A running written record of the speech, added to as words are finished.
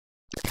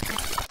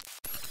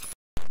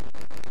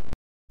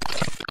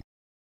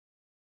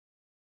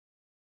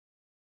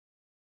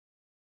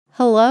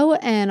Hello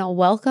and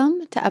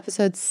welcome to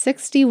episode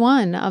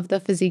 61 of the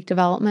Physique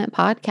Development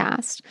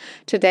Podcast.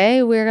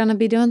 Today we're going to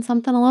be doing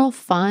something a little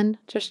fun,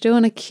 just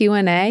doing a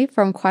Q&A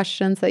from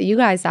questions that you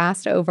guys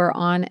asked over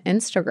on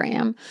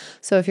Instagram.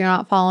 So if you're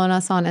not following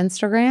us on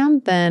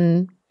Instagram,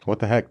 then what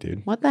the heck,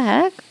 dude? What the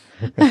heck?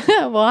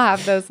 We'll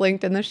have those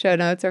linked in the show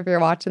notes, or if you're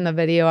watching the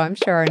video, I'm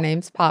sure our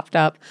names popped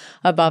up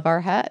above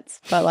our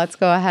heads. But let's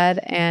go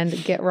ahead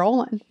and get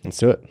rolling. Let's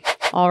do it.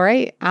 All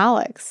right,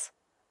 Alex.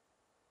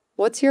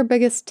 What's your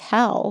biggest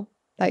tell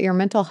that your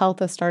mental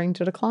health is starting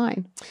to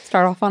decline?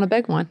 Start off on a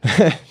big one.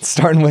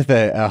 Starting with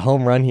a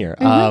home run here.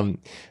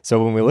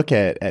 So when we look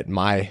at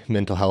my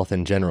mental health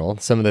in general,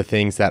 some of the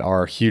things that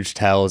are huge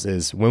tells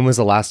is, when was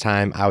the last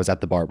time I was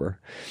at the barber?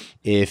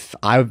 If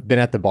I've been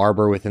at the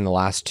barber within the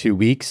last 2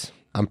 weeks,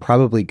 I'm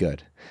probably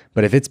good.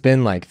 But if it's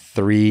been like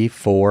 3,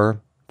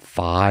 4,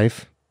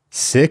 5,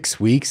 6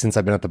 weeks since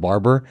I've been at the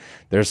barber,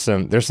 there's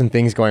some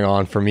things going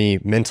on for me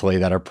mentally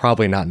that are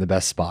probably not in the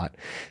best spot.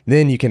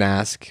 Then you can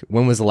ask,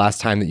 when was the last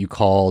time that you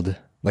called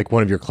like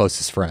one of your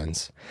closest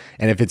friends?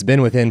 And if it's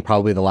been within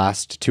probably the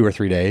last 2 or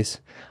 3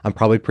 days, I'm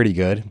probably pretty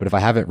good. But if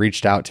I haven't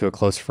reached out to a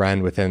close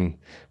friend within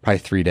probably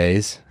 3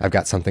 days, I've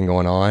got something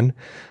going on.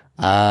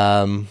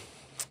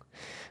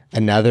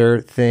 Another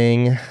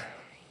thing, I'm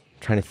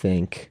trying to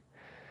think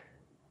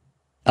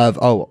of,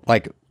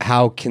 like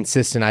how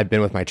consistent I've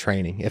been with my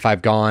training. If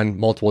I've gone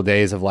multiple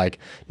days of like,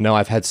 no,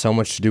 I've had so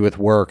much to do with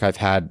work, I've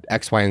had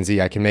X, Y, and Z,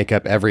 I can make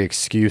up every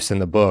excuse in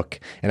the book,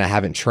 and I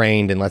haven't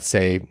trained in, let's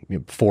say,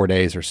 4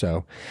 days or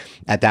so.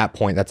 At that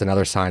point, that's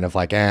another sign of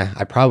like,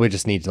 I probably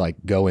just need to like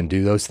go and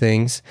do those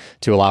things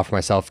to allow for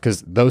myself.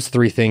 Because those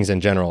 3 things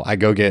in general, I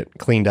go get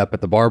cleaned up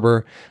at the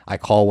barber, I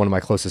call one of my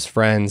closest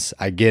friends,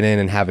 I get in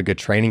and have a good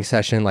training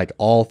session. Like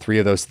all 3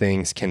 of those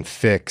things can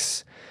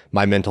fix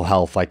my mental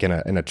health, like in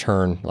a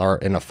turn or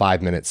in a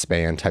 5-minute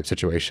span type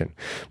situation,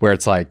 where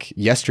it's like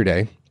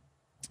yesterday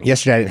I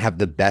didn't have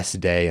the best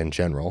day in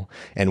general,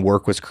 and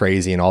work was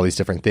crazy and all these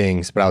different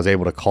things, but I was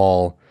able to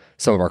call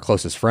some of our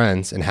closest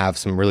friends and have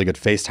some really good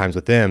FaceTimes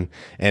with them.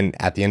 And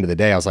at the end of the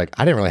day, I was like,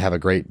 I didn't really have a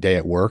great day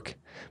at work,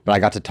 but I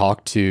got to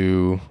talk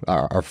to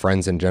our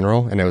friends in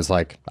general. And it was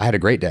like, I had a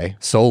great day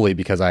solely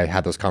because I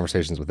had those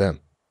conversations with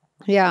them.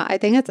 Yeah, I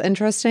think it's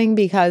interesting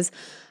because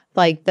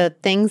like the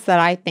things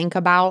that I think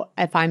about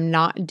if I'm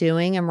not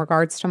doing in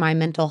regards to my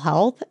mental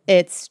health,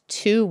 it's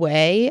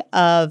two-way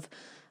of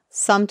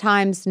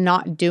sometimes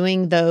not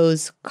doing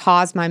those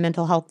cause my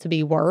mental health to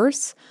be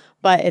worse,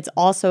 but it's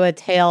also a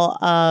tale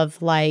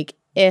of like,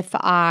 if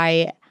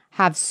I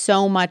have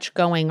so much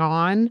going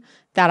on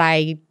that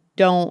I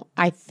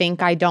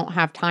think I don't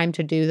have time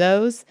to do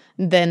those,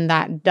 then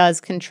that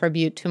does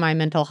contribute to my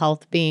mental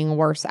health being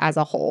worse as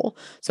a whole.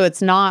 So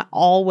it's not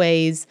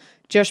always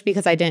just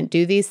because I didn't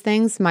do these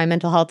things, my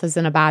mental health is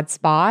in a bad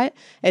spot.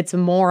 It's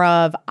more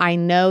of, I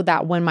know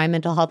that when my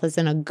mental health is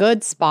in a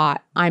good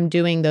spot, I'm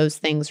doing those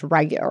things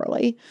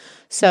regularly.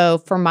 So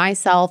for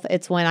myself,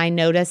 it's when I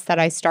notice that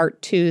I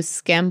start to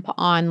skimp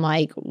on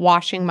like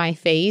washing my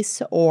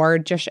face or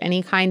just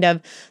any kind of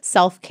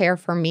self-care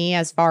for me,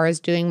 as far as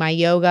doing my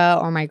yoga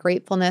or my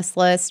gratefulness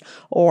list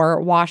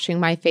or washing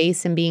my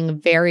face and being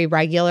very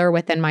regular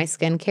within my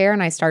skincare,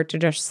 and I start to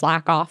just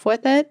slack off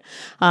with it.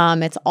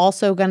 It's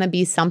also going to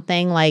be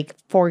something like,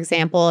 for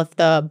example, if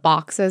the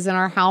boxes in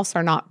our house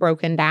are not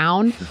broken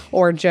down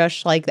or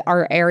just like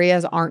our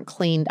areas aren't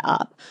cleaned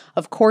up.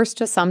 Of course,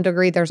 to some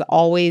degree, there's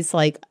always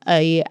like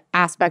a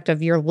aspect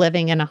of you're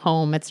living in a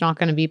home. It's not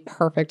going to be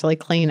perfectly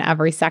clean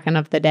every second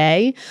of the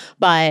day,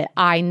 but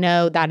I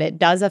know that it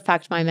does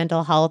affect my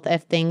mental health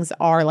if things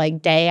are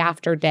like day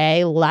after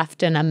day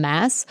left in a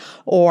mess,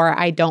 or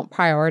I don't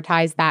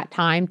prioritize that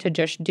time to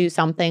just do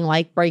something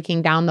like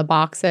breaking down the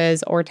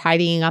boxes or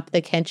tidying up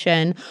the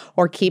kitchen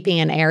or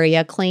keeping an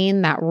area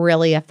clean. That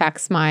really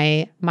affects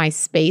my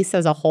space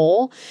as a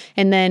whole.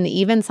 And then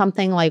even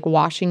something like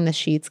washing the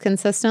sheets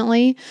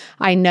consistently,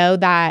 I know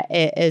that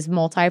it is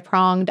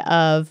multi-pronged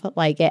of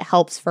like, it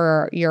helps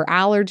for your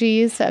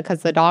allergies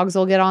because the dogs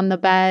will get on the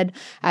bed,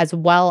 as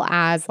well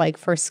as like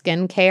for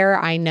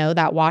skincare. I know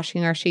that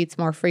washing our sheets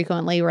more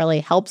frequently really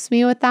helps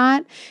me with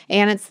that.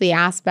 And it's the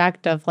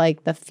aspect of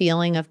like the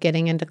feeling of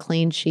getting into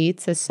clean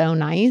sheets is so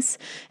nice.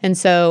 And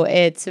so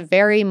it's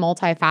very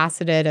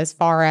multifaceted as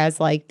far as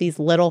like these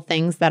little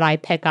things that I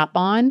pick up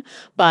on.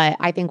 But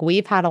I think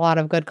we've had a lot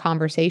of good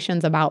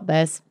conversations about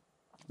this,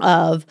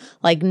 of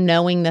like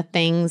knowing the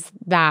things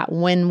that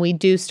when we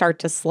do start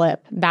to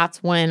slip,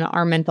 that's when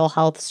our mental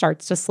health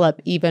starts to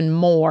slip even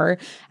more,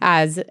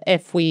 as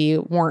if we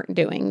weren't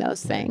doing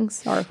those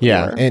things. Or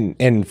yeah.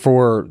 And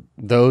for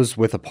those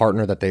with a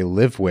partner that they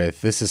live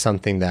with, this is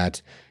something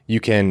that you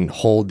can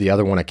hold the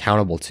other one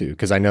accountable to.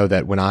 Because I know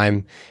that when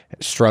I'm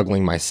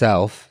struggling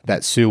myself,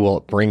 that Sue will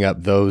bring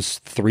up those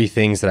 3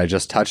 things that I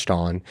just touched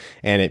on,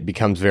 and it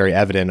becomes very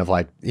evident of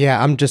like,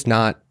 yeah,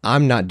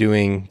 I'm not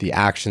doing the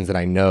actions that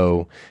I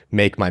know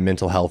make my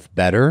mental health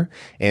better.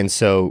 And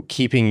so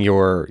keeping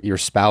your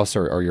spouse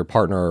or your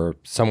partner or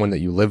someone that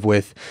you live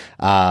with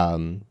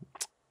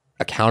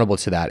accountable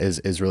to that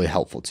is really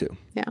helpful too.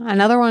 Yeah.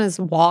 Another one is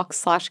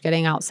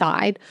walk/getting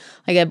outside.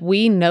 Like if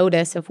we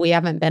notice if we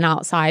haven't been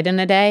outside in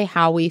a day,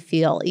 how we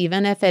feel,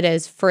 even if it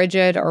is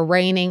frigid or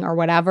raining or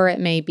whatever it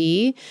may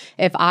be.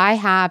 If I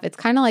have, it's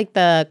kind of like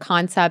the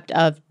concept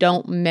of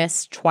don't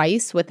miss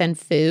twice within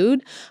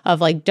food,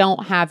 of like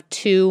don't have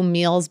 2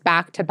 meals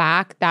back to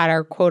back that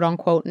are quote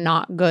unquote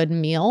not good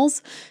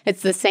meals.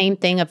 It's the same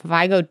thing if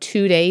I go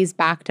 2 days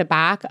back to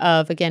back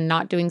of, again,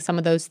 not doing some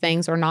of those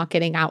things or not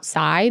getting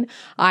outside,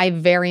 I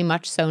very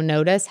much so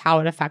notice how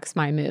it affects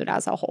my mood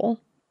as a whole.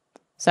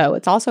 So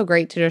it's also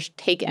great to just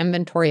take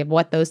inventory of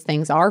what those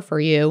things are for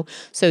you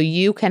so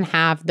you can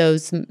have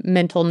those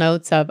mental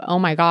notes of, oh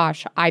my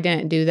gosh, I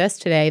didn't do this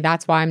today.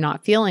 That's why I'm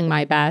not feeling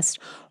my best,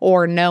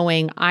 or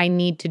knowing I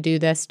need to do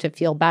this to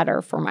feel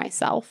better for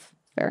myself.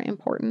 Very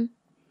important.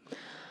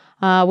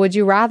 Would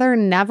you rather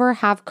never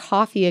have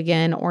coffee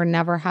again or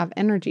never have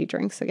energy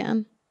drinks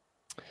again?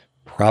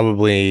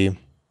 Probably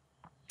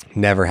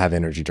never have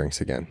energy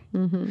drinks again.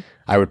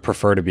 I would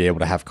prefer to be able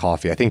to have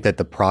coffee. I think that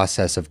the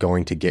process of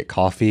going to get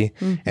coffee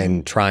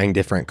and trying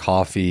different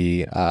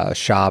coffee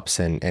shops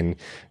and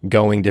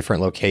going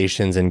different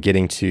locations and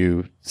getting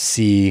to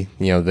see,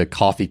 the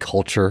coffee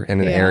culture in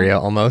an area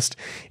almost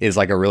is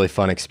like a really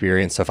fun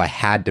experience. So if I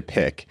had to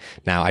pick,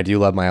 now I do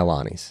love my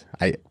Alanis.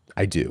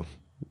 I do.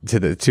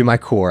 To my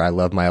core, I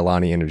love my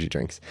Alani energy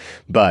drinks,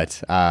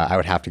 but I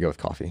would have to go with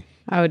coffee.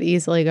 I would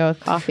easily go with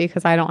coffee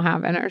because I don't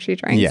have energy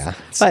drinks. Yeah.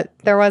 But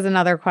there was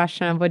another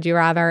question of would you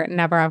rather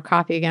never have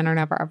coffee again or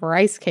never have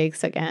rice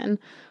cakes again,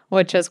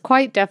 which is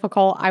quite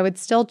difficult. I would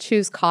still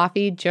choose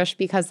coffee just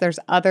because there's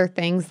other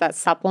things that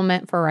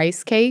supplement for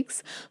rice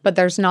cakes, but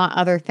there's not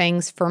other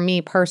things for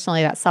me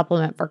personally that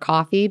supplement for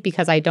coffee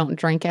because I don't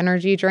drink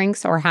energy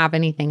drinks or have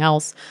anything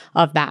else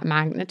of that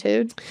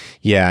magnitude.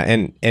 Yeah,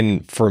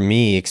 and for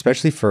me,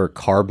 especially for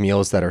carb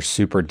meals that are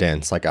super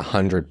dense, like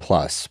 100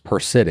 plus per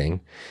sitting,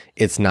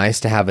 it's nice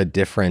to have a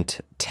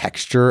different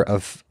texture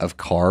of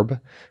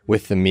carb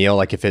with the meal.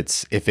 Like if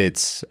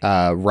it's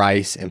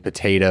rice and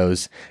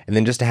potatoes, and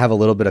then just to have a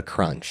little bit of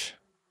crunch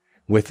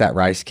with that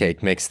rice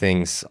cake makes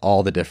things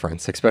all the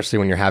difference, especially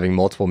when you're having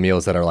multiple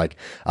meals that are like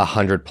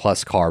 100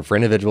 plus carb. For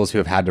individuals who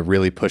have had to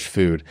really push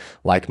food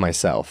like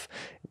myself,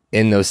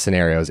 in those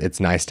scenarios, it's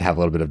nice to have a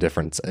little bit of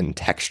difference in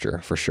texture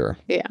for sure.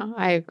 Yeah,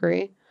 I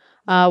agree.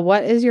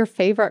 What is your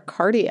favorite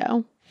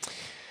cardio?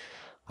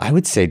 I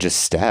would say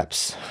just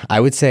steps. I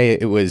would say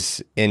it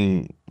was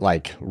in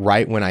like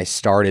right when I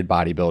started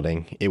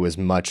bodybuilding, it was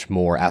much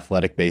more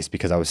athletic based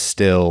because I was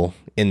still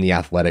in the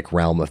athletic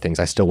realm of things.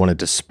 I still wanted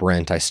to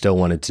sprint. I still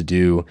wanted to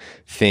do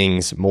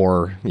things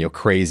more,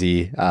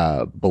 crazy,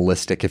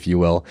 ballistic, if you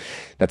will.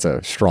 That's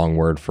a strong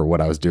word for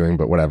what I was doing,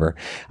 but whatever.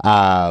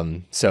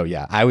 So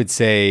yeah, I would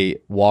say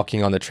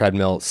walking on the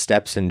treadmill,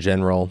 steps in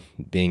general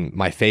being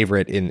my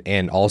favorite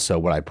and also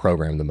what I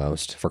program the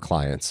most for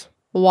clients.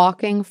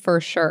 Walking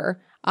for sure.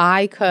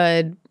 I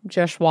could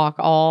just walk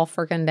all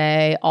freaking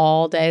day,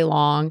 all day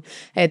long.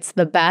 It's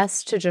the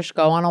best to just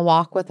go on a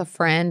walk with a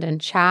friend and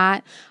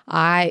chat.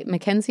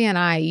 Mackenzie and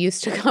I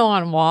used to go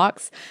on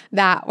walks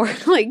that were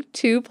like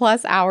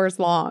 2+ hours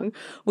long.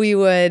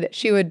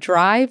 She would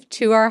drive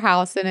to our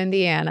house in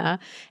Indiana,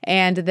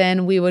 and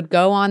then we would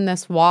go on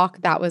this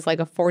walk that was like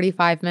a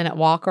 45-minute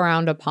walk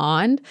around a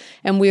pond,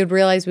 and we would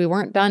realize we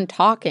weren't done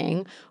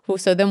talking.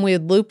 So then we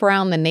would loop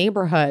around the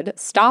neighborhood,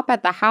 stop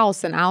at the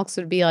house, and Alex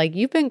would be like,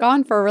 "You've been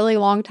gone for a really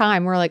long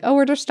time." We're like, "Oh,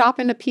 we're just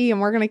stopping to pee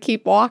and we're going to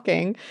keep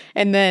walking,"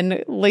 and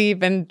then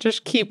leave and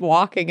just keep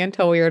walking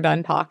until we were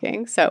done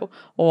talking. So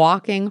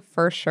walking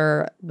for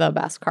sure, the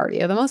best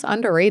cardio, the most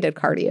underrated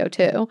cardio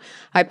too.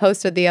 I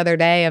posted the other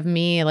day of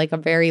me, like a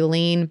very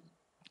lean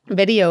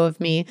video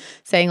of me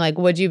saying like,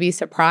 would you be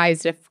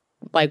surprised if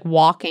like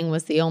walking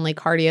was the only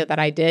cardio that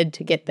I did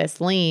to get this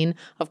lean?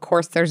 Of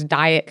course, there's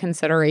diet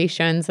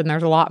considerations and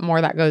there's a lot more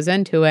that goes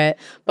into it.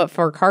 But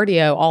for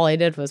cardio, all I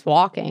did was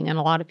walking, and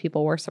a lot of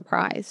people were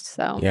surprised.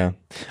 So yeah,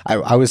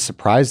 I was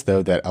surprised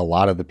though that a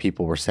lot of the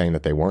people were saying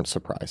that they weren't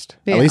surprised.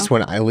 Yeah.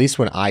 At least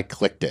when I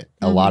clicked it,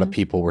 a lot of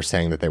people were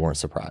saying that they weren't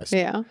surprised.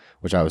 Yeah,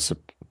 which I was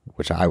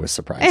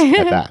surprised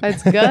at that.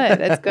 It's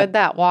good. It's good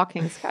that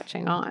walking's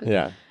catching on.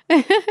 Yeah.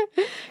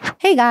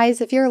 Hey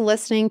guys, if you're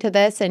listening to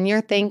this and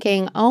you're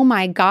thinking, oh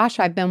my gosh,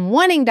 I've been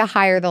wanting to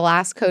hire the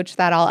last coach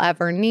that I'll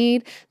ever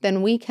need,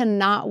 then we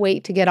cannot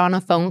wait to get on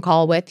a phone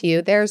call with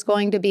you. There's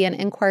going to be an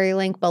inquiry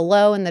link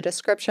below in the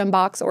description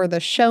box or the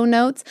show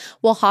notes.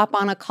 We'll hop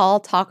on a call,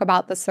 talk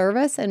about the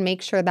service, and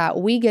make sure that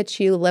we get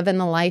you living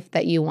the life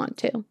that you want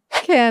to.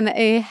 Can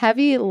a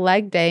heavy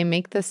leg day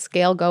make the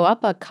scale go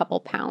up a couple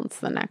pounds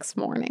the next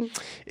morning?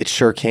 It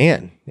sure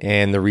can.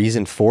 And the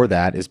reason for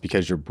that is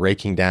because you're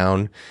breaking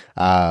down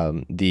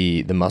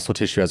the muscle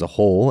tissue as a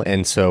whole.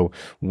 And so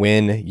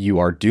when you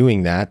are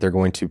doing that, they're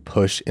going to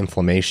push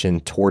inflammation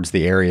towards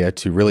the area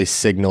to really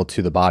signal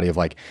to the body of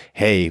like,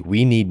 hey,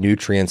 we need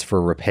nutrients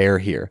for repair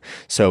here.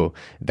 So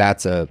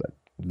that's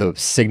the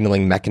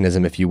signaling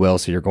mechanism, if you will.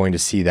 So you're going to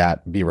see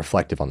that be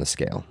reflective on the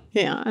scale.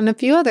 Yeah. And a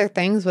few other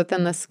things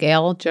within the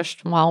scale,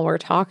 just while we're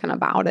talking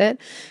about it,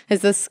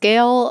 is the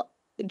scale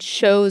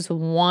shows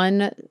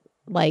one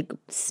like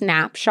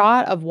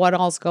snapshot of what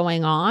all's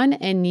going on,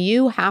 and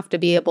you have to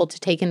be able to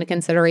take into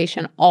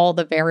consideration all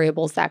the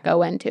variables that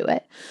go into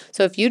it.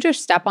 So if you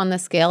just step on the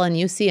scale and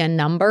you see a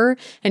number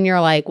and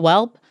you're like,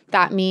 well,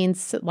 that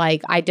means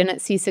like I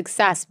didn't see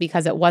success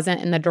because it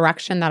wasn't in the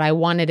direction that I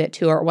wanted it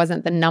to, or it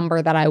wasn't the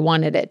number that I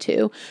wanted it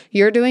to.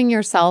 You're doing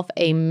yourself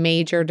a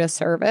major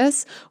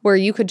disservice where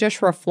you could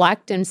just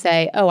reflect and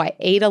say, oh, I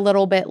ate a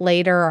little bit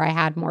later, or I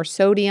had more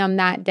sodium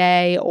that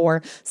day,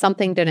 or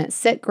something didn't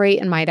sit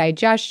great in my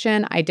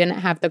digestion. I didn't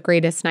have the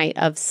greatest night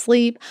of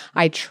sleep.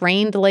 I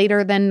trained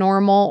later than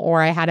normal,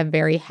 or I had a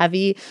very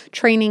heavy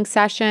training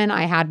session.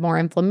 I had more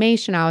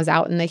inflammation. I was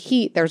out in the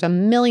heat. There's a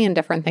million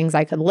different things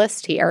I could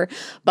list here.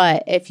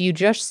 But if you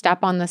just step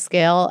on the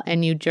scale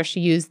and you just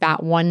use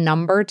that one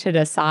number to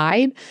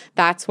decide,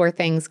 that's where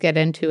things get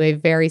into a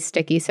very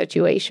sticky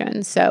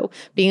situation. So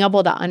being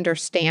able to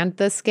understand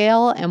the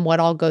scale and what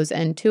all goes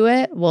into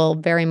it will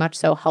very much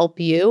so help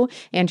you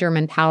and your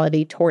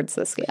mentality towards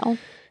the scale.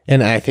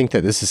 And I think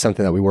that this is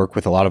something that we work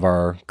with a lot of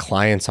our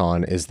clients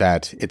on, is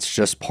that it's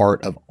just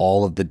part of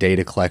all of the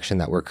data collection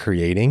that we're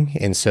creating.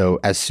 And so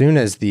as soon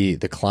as the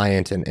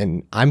client,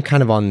 and I'm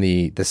kind of on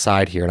the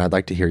side here, and I'd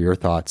like to hear your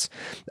thoughts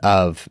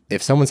of,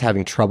 if someone's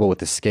having trouble with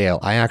the scale,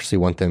 I actually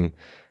want them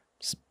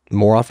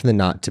more often than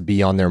not to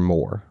be on there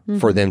more,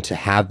 for them to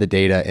have the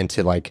data and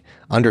to like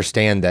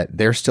understand that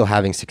they're still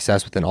having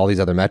success within all these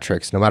other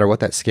metrics. No matter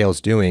what that scale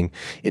is doing,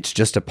 it's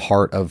just a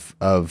part of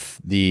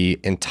the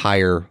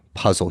entire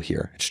puzzle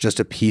here. It's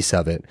just a piece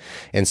of it.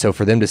 And so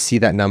for them to see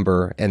that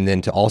number and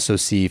then to also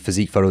see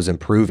physique photos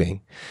improving,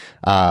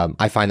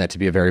 I find that to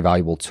be a very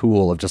valuable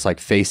tool of just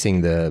like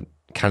facing the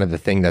kind of the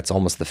thing that's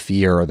almost the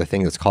fear or the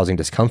thing that's causing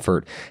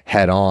discomfort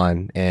head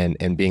on,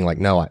 and being like,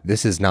 no,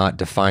 this is not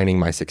defining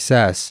my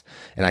success.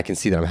 And I can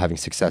see that I'm having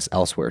success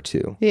elsewhere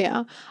too.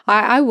 Yeah,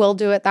 I will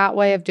do it that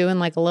way, of doing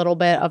like a little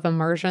bit of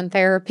immersion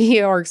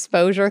therapy or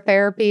exposure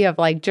therapy, of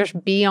like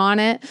just be on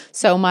it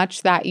so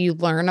much that you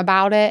learn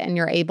about it and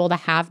you're able to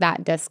have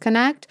that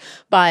disconnect.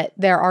 But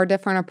there are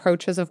different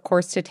approaches, of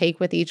course, to take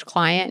with each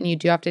client, and you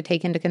do have to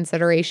take into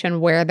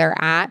consideration where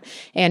they're at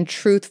and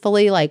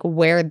truthfully like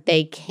where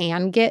they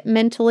can get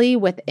mentally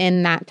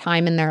within that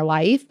time in their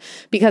life.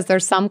 Because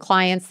there's some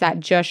clients that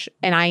just,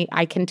 and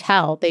I can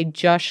tell, they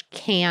just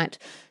can't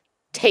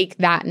take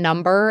that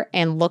number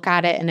and look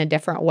at it in a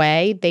different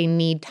way. They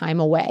need time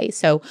away.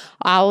 So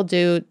I'll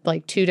do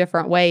like two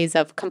different ways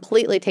of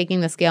completely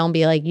taking the scale and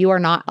be like, you are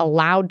not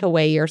allowed to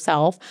weigh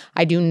yourself.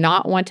 I do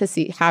not want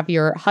to have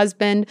your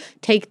husband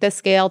take the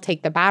scale,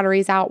 take the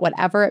batteries out,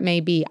 whatever it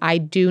may be. I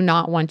do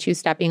not want you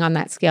stepping on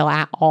that scale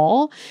at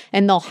all.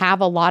 And they'll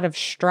have a lot of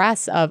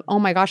stress of, oh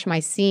my gosh, am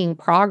I seeing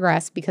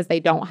progress, because they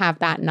don't have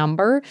that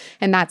number.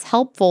 And that's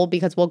helpful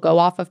because we'll go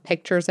off of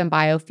pictures and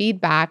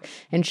biofeedback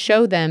and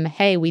show them,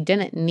 hey, we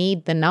didn't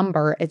need the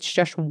number. It's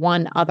just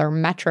one other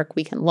metric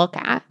we can look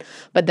at.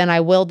 But then I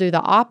will do the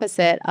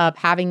opposite of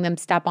having them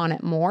step on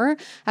it more,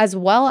 as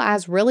well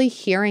as really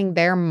hearing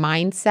their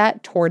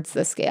mindset towards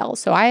the scale.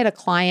 So I had a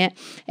client,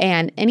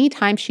 and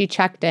anytime she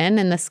checked in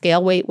and the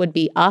scale weight would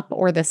be up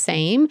or the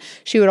same,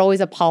 she would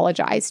always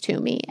apologize to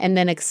me and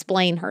then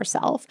explain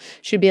herself.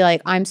 She'd be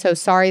like, I'm so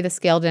sorry the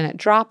scale didn't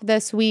drop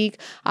this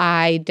week.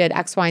 I did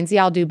X, Y, and Z.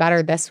 I'll do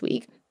better this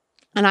week.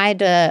 And I had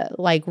to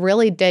like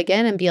really dig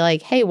in and be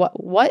like, hey,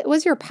 what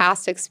was your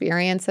past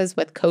experiences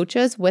with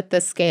coaches with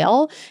the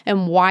scale,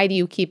 and why do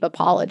you keep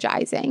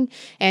apologizing?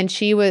 And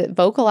she would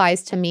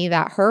vocalize to me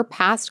that her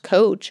past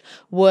coach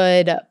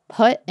would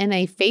put in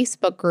a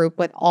Facebook group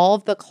with all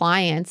of the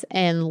clients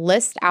and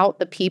list out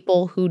the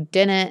people who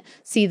didn't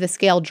see the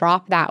scale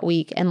drop that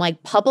week and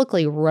like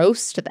publicly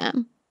roast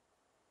them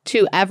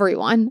to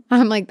everyone.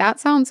 I'm like, that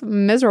sounds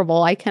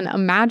miserable. I can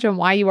imagine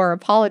why you are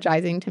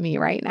apologizing to me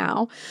right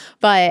now.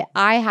 But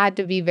I had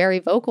to be very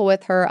vocal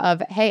with her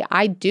of, hey,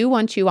 I do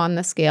want you on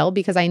the scale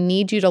because I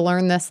need you to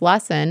learn this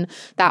lesson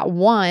that,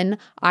 one,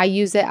 I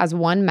use it as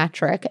one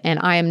metric and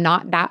I am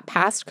not that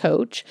past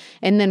coach.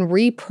 And then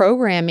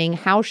reprogramming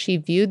how she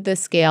viewed the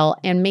scale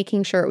and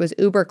making sure it was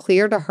uber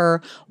clear to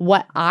her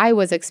what I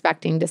was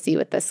expecting to see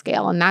with the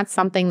scale. And that's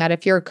something that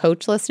if you're a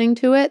coach listening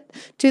to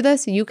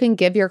this, you can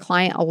give your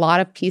client a lot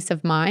of peace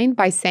of mind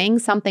by saying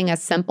something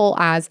as simple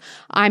as,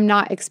 I'm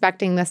not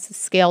expecting this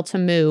scale to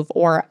move,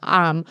 or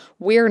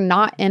we're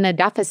not in a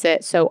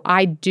deficit, so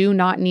I do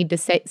not need to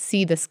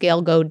see the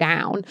scale go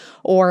down,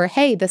 or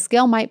hey, the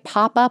scale might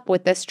pop up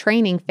with this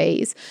training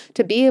phase,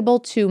 to be able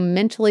to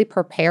mentally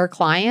prepare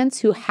clients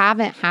who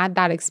haven't had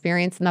that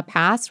experience in the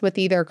past with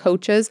either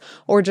coaches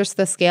or just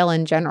the scale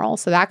in general.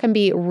 So that can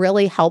be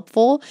really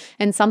helpful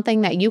and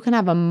something that you can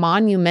have a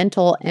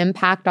monumental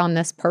impact on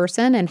this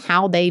person and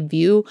how they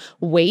view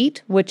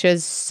weight, which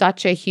is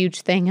such a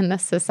huge thing in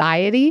this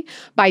society,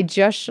 by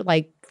just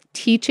like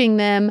teaching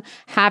them,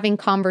 having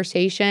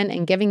conversation,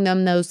 and giving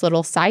them those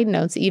little side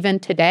notes. Even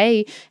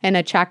today in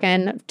a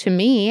check-in to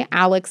me,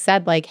 Alex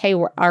said like, hey,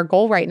 our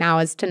goal right now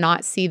is to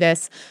not see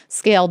this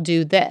scale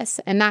do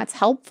this. And that's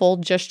helpful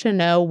just to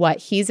know what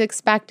he's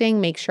expecting,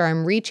 make sure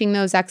I'm reaching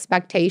those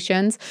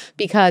expectations,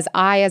 because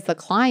I, as the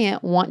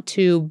client, want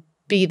to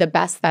be the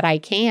best that I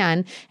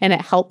can. And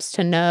it helps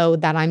to know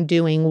that I'm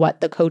doing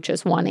what the coach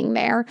is wanting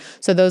there.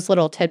 So those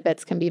little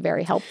tidbits can be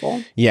very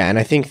helpful. Yeah. And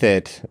I think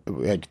that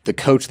like, the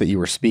coach that you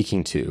were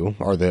speaking to,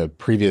 or the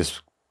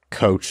previous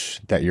coach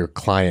that your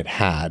client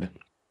had,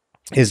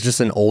 is just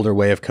an older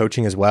way of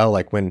coaching as well.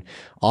 Like when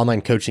online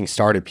coaching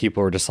started,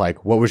 people were just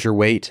like, what was your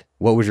weight?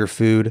 What was your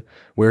food?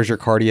 Where's your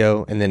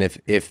cardio? And then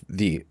if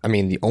the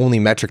only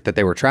metric that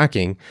they were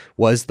tracking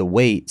was the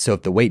weight. So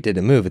if the weight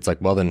didn't move, it's like,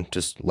 well, then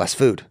just less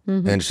food.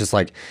 And it's just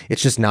like,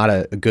 it's just not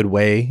a good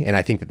way. And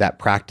I think that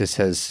practice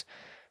has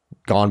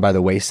gone by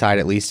the wayside,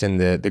 at least in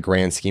the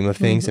grand scheme of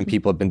things. And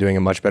people have been doing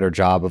a much better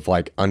job of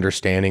like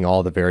understanding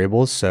all the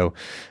variables. So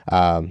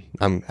I'm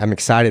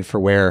excited for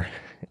where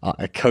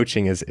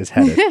coaching is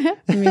headed.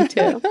 Me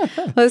too.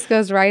 This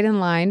goes right in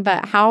line,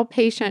 but how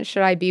patient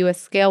should I be with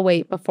scale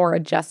weight before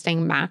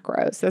adjusting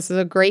macros? This is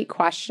a great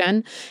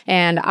question,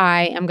 and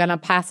I am going to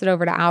pass it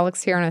over to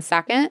Alex here in a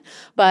second.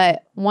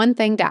 But one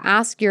thing to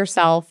ask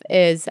yourself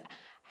is,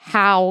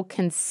 how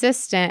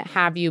consistent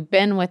have you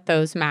been with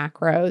those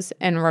macros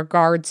in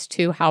regards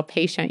to how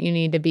patient you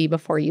need to be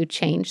before you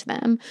change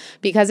them?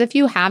 Because if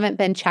you haven't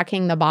been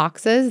checking the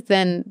boxes,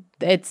 then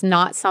it's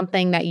not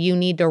something that you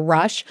need to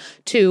rush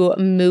to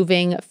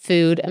moving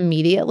food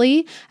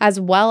immediately, as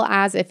well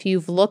as if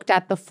you've looked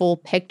at the full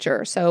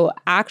picture. So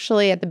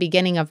actually at the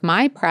beginning of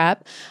my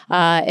prep,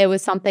 it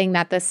was something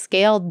that the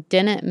scale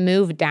didn't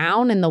move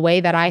down in the way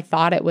that I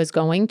thought it was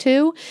going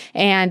to.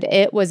 And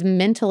it was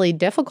mentally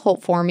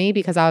difficult for me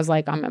because I was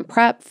like, I'm in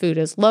prep, food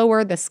is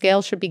lower, the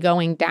scale should be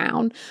going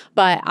down.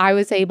 But I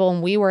was able,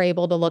 and we were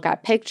able to look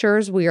at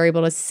pictures, we were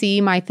able to see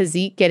my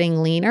physique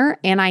getting leaner,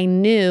 and I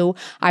knew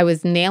I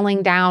was nailing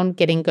down,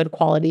 getting good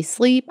quality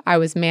sleep. I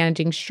was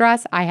managing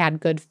stress. I had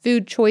good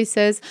food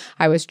choices.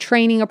 I was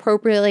training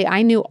appropriately.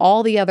 I knew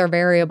all the other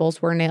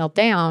variables were nailed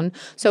down.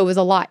 So it was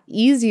a lot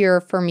easier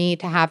for me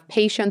to have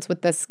patience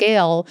with the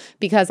scale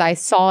because I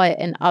saw it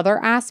in other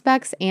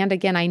aspects. And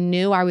again, I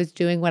knew I was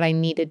doing what I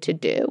needed to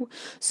do.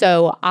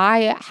 So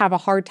I have a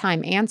hard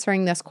time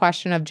answering this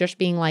question of just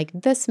being like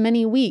this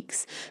many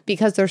weeks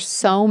because there's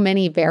so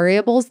many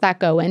variables that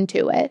go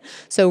into it.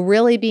 So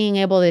really being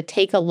able to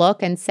take a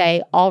look and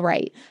say, all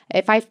right,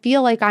 if I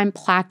feel like I'm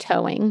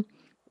plateauing,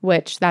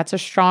 which that's a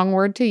strong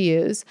word to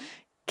use,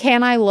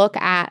 can I look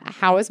at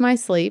how is my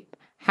sleep?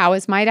 How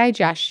is my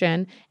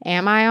digestion?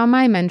 Am I on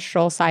my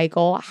menstrual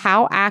cycle?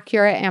 How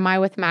accurate am I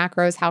with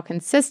macros? How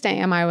consistent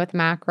am I with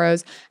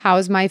macros? How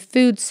is my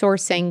food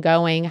sourcing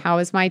going? How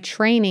is my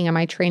training? Am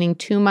I training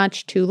too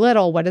much, too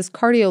little? What does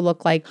cardio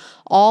look like?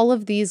 All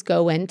of these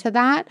go into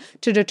that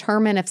to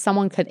determine if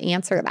someone could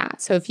answer that.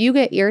 So if you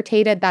get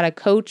irritated that a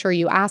coach or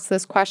you ask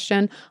this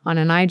question on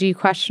an IG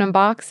question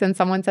box and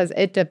someone says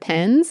it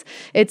depends,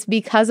 it's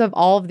because of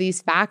all of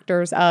these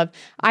factors of,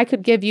 I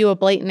could give you a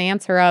blatant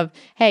answer of,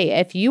 hey,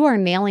 if you are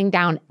nailing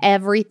down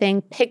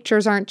everything,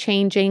 pictures aren't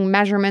changing,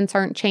 measurements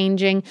aren't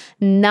changing,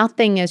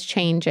 nothing is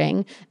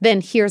changing,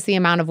 then here's the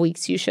amount of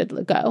weeks you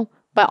should go.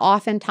 But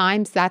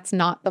oftentimes that's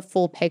not the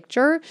full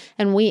picture.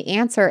 And we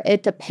answer,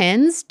 it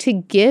depends, to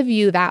give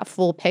you that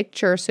full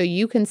picture so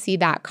you can see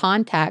that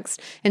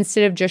context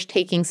instead of just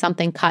taking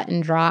something cut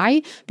and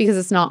dry, because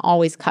it's not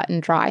always cut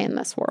and dry in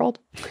this world.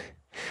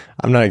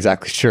 I'm not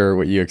exactly sure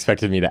what you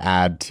expected me to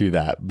add to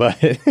that, but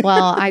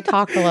well, I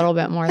talked a little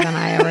bit more than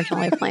I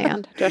originally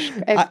planned. Just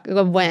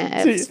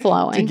it's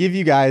flowing. To give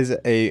you guys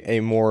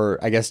a more,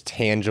 I guess,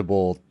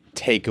 tangible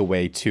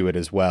takeaway to it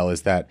as well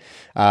is that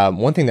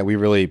one thing that we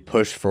really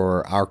push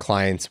for our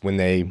clients when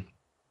they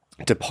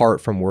depart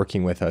from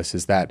working with us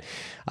is that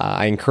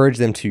I encourage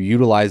them to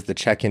utilize the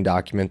check-in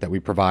document that we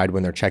provide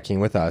when they're checking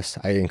with us.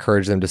 I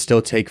encourage them to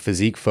still take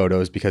physique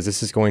photos because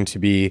this is going to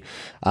be,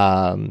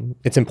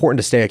 it's important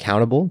to stay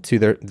accountable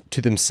to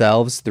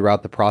themselves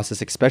throughout the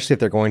process, especially if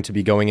they're going to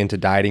be going into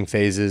dieting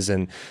phases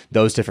and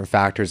those different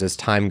factors as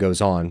time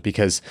goes on,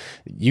 because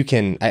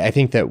I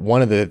think that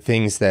one of the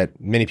things that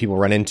many people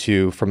run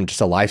into from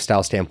just a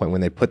lifestyle standpoint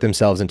when they put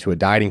themselves into a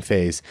dieting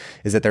phase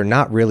is that they're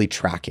not really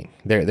tracking.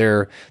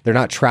 They're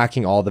not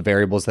tracking all the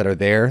variables that are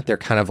there. They're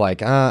kind of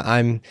like,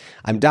 I'm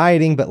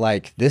dieting, but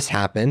like this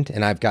happened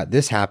and I've got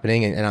this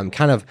happening and I'm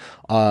kind of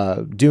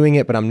doing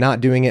it, but I'm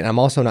not doing it. And I'm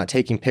also not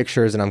taking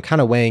pictures and I'm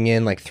kind of weighing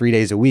in like 3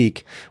 days a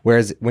week.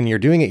 Whereas when you're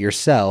doing it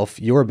yourself,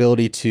 your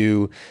ability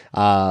to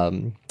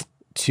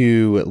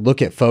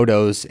look at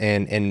photos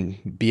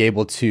and be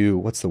able to,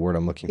 what's the word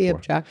I'm looking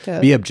for?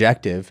 Be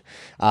objective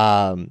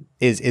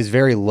is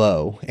very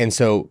low. And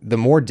so the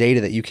more data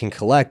that you can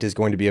collect is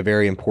going to be a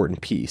very important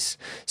piece.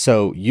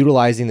 So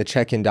utilizing the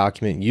check-in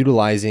document,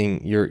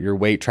 utilizing your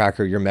weight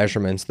tracker, your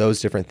measurements,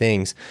 those different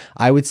things,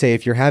 I would say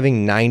if you're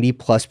having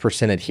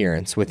 90+%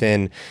 adherence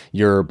within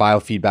your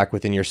biofeedback,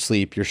 within your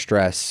sleep, your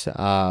stress,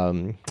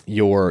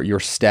 your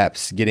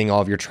steps, getting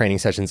all of your training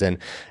sessions in,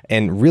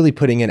 and really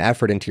putting in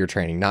effort into your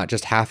training, not just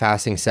just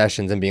half-assing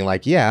sessions and being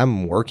like, yeah,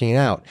 I'm working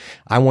out.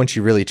 I want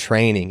you really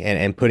training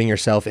and putting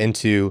yourself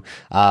into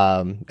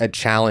a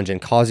challenge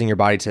and causing your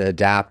body to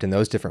adapt and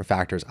those different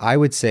factors. I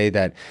would say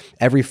that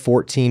every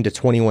 14 to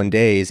 21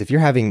 days, if you're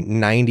having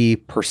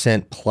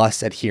 90%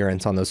 plus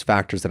adherence on those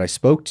factors that I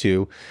spoke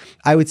to,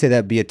 I would say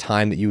that'd be a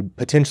time that you would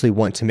potentially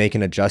want to make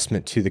an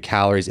adjustment to the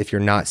calories if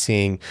you're not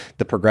seeing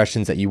the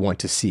progressions that you want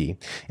to see.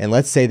 And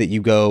let's say that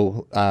you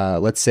go,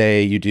 let's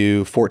say you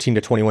do 14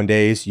 to 21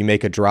 days, you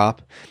make a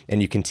drop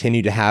and you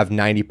continue to have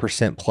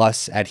 90%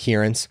 plus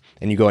adherence,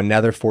 and you go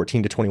another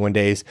 14 to 21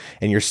 days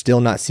and you're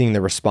still not seeing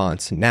the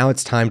response. Now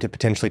it's time to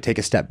potentially take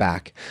a step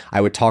back.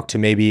 I would talk to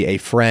maybe a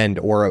friend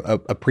or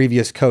a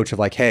previous coach of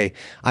like, hey,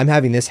 I'm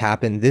having this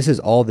happen. This is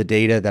all the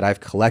data that I've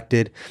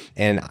collected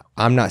and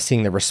I'm not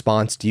seeing the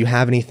response. Do you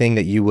have anything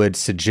that you would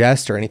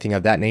suggest or anything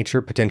of that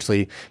nature,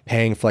 potentially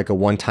paying for like a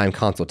one-time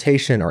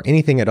consultation or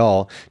anything at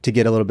all to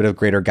get a little bit of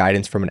greater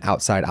guidance from an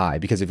outside eye?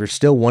 Because if you're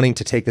still wanting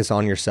to take this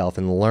on yourself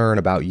and learn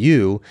about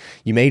you,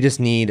 you may just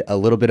need a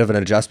little bit of an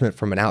adjustment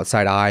from an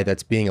outside eye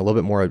that's being a little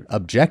bit more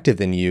objective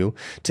than you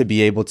to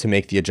be able to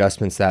make the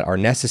adjustments that are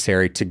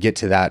necessary to get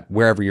to that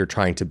wherever you're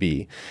trying to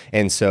be.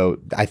 And so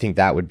I think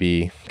that would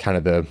be kind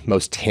of the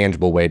most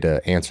tangible way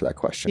to answer that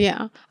question.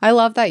 Yeah. I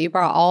love that you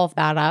brought all of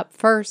that up.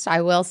 First,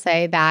 I will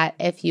say that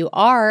if you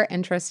are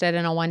interested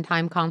in a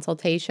one-time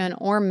consultation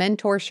or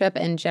mentorship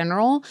in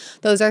general,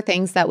 those are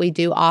things that we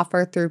do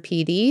offer through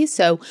PD.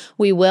 So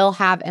we will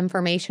have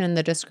information in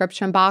the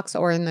description box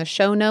or in the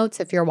show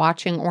notes if you're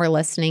watching or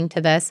listening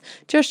to this,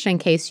 just in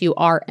case you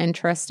are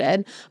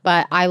interested.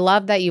 But I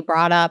love that you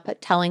brought up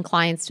telling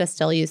clients to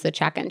still use the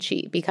check-in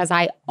sheet, because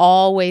I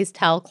always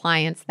tell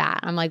clients that.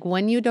 I'm like,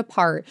 when you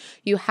depart,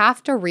 you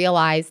have to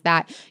realize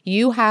that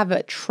you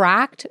have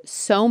tracked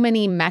so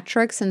many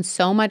metrics and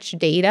so much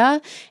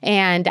data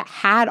and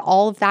had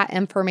all of that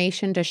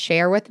information to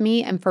share with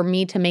me and for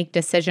me to make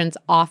decisions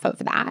off of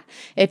that.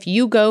 If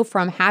you go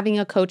from having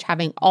a coach,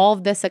 having all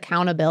of this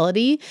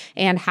accountability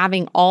and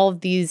having all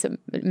of these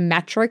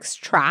metrics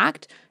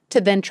tracked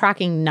to then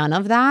tracking none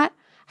of that,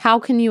 how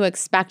can you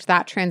expect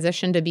that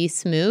transition to be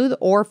smooth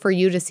or for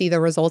you to see the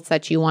results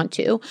that you want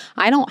to?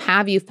 I don't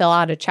have you fill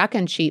out a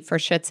check-in sheet for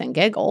shits and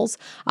giggles.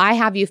 I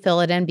have you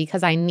fill it in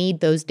because I need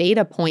those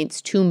data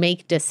points to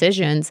make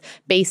decisions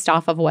based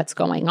off of what's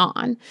going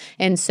on.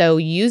 And so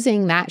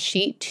using that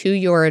sheet to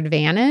your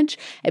advantage,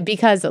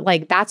 because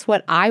like that's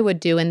what I would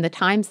do in the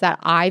times that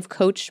I've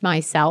coached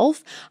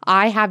myself,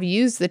 I have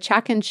used the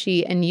check-in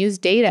sheet and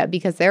used data,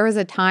 because there was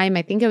a time,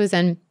 I think it was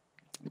in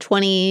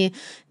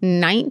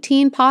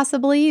 2019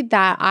 possibly,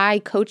 that I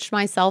coached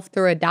myself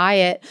through a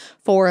diet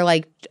for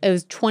like, it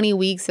was 20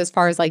 weeks as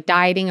far as like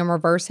dieting and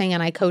reversing,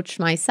 and I coached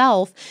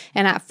myself.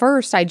 And at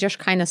first I just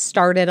kind of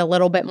started a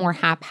little bit more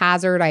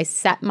haphazard. I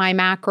set my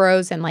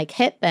macros and like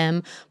hit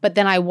them, but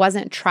then I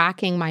wasn't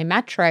tracking my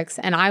metrics.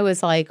 And I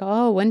was like,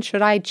 oh, when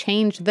should I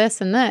change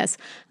this and this?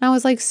 And I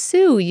was like,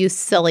 Sue, you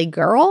silly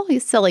girl, you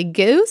silly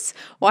goose.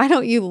 Why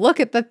don't you look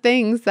at the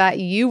things that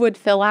you would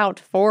fill out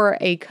for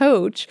a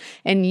coach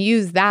and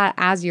use that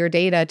as your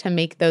data to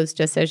make those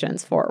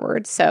decisions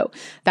forward? So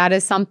that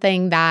is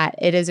something that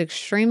it is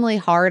extremely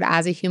hard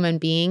as a human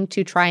being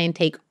to try and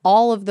take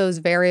all of those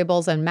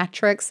variables and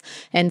metrics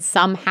and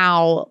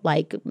somehow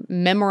like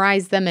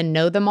memorize them and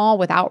know them all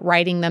without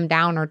writing them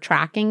down or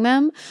tracking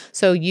them.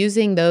 So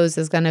using those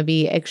is going to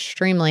be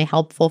extremely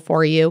helpful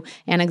for you.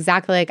 And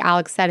exactly like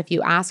Alex said, if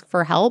you ask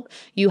for help,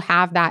 you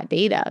have that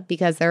data,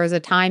 because there was a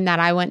time that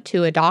I went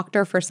to a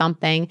doctor for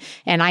something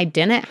and I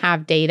didn't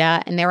have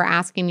data and they were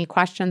asking me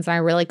questions and I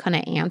really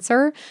couldn't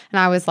answer. And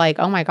I was like,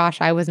 oh my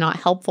gosh, I was not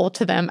helpful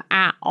to them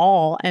at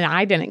all. And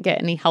I didn't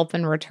get any help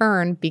in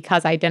return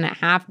because I didn't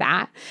have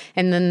that.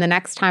 And then the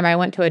next time I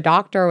went to a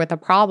doctor with a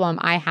problem,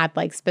 I had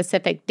like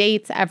specific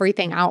dates,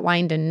 everything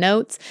outlined in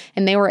notes,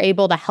 and they were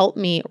able to help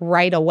me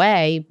right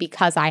away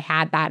because I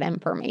had that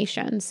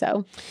information.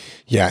 So,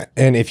 yeah.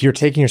 And if you're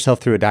taking yourself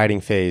through a dieting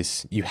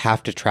phase, you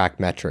have to track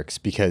metrics,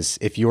 because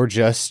if you're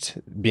just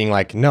being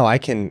like, no,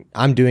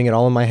 I'm doing it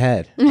all in my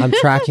head. I'm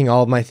tracking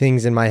all of my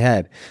things in my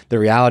head. The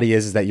reality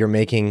is that you're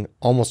making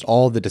almost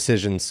all of the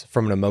decisions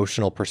from an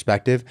emotional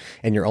perspective,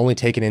 and you're only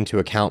taking into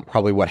account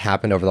probably what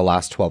happened over the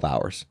last 12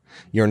 hours.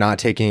 You're not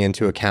taking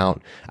into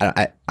account,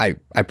 I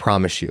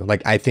promise you,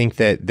 like, I think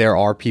that there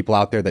are people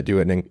out there that do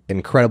an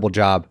incredible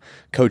job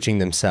coaching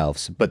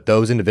themselves, but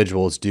those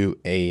individuals do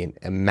an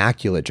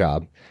immaculate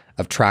job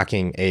of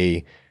tracking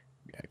a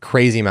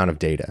crazy amount of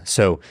data.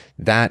 So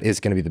that is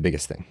going to be the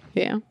biggest thing.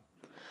 yeah.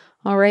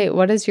 All right.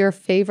 What is your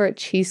favorite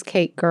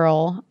Cheesecake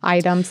Girl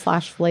item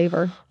 /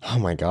 flavor? Oh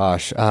my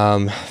gosh.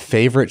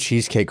 Favorite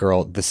Cheesecake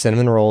Girl. The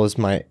cinnamon roll is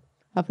my...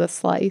 Of the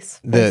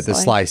slice? The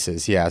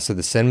slices, yeah. So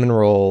the cinnamon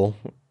roll,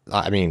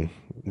 I mean,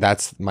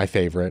 that's my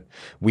favorite.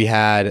 We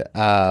had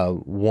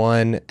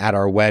one at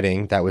our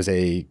wedding that was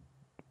a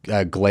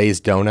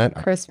glazed donut.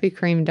 Krispy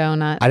Kreme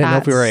donut. I didn't know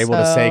if we were able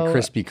to say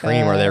Krispy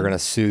Kreme or they were going to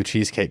sue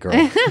Cheesecake Girl.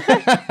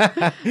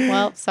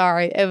 Well,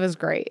 sorry. It was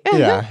great.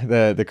 Yeah.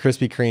 The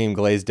Krispy Kreme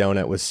glazed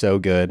donut was so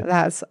good.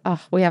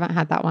 We haven't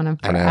had that one in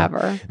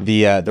forever.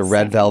 The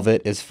red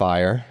velvet is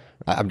fire.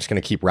 I'm just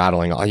going to keep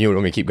rattling on. You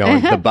want me to keep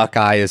going? The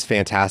Buckeye is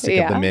fantastic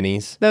of the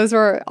minis. Those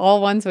were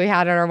all ones we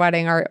had at our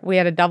wedding. We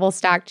had a double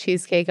stacked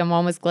cheesecake, and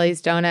one was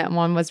glazed donut and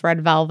one was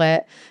red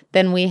velvet.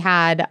 Then we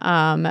had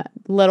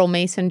little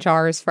mason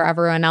jars for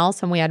everyone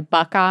else, and we had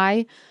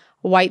Buckeye,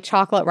 white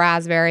chocolate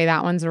raspberry.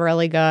 That one's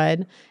really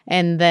good.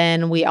 And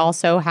then we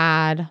also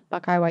had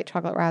Buckeye, white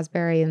chocolate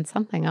raspberry, and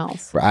something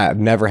else. I've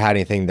never had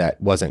anything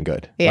that wasn't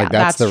good. Yeah, like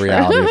that's the true.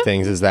 reality of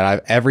things, is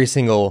that every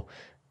single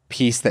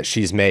piece that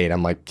she's made,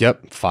 I'm like,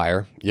 yep,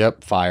 fire.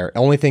 Yep, fire.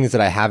 Only things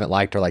that I haven't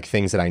liked are like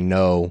things that I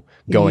know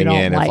going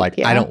in of like,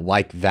 I don't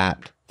like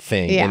that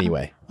thing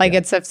anyway. Like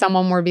it's if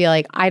someone were to be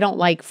like, I don't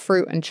like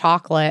fruit and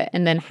chocolate,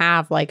 and then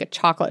have like a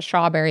chocolate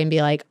strawberry and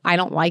be like, I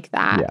don't like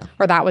that,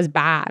 or that was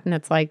bad. And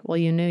it's like, well,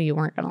 you knew you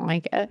weren't going to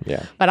like it.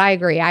 Yeah. But I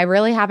agree. I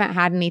really haven't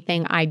had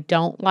anything I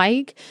don't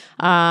like.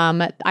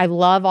 I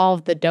love all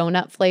of the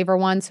donut flavor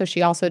ones. So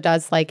she also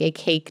does like a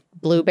cake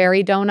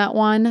blueberry donut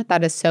one.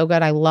 That is so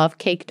good. I love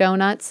cake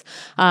donuts.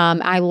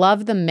 I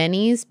love the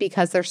minis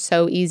because they're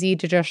so easy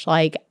to just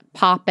like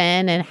pop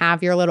in and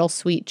have your little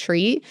sweet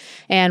treat.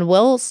 And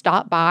we'll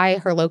stop by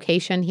her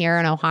location here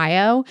in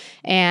Ohio,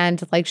 and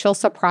like she'll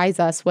surprise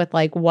us with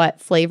like what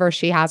flavor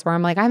she has, where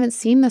I'm like, I haven't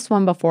seen this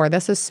one before.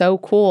 This is so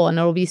cool, and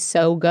it'll be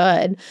so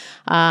good.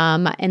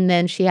 And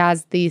then she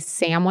has these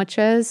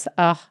sandwiches.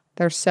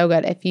 They're so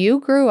good. If you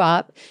grew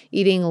up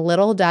eating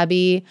Little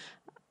Debbie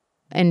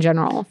in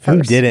general. First.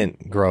 Who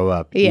didn't grow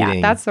up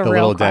eating that's the real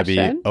real Debbie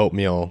question.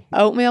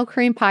 oatmeal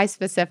Cream pie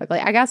specifically?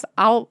 I guess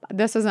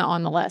this isn't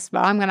on the list,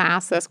 but I'm going to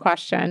ask this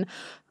question.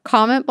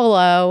 Comment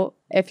below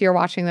if you're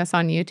watching this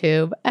on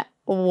YouTube,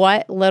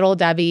 what Little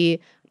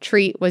Debbie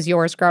treat was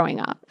yours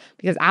growing up?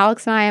 Because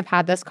Alex and I have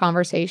had this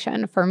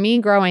conversation. For me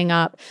growing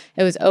up,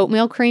 it was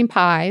oatmeal cream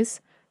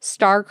pies,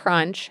 Star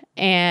Crunch,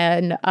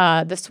 and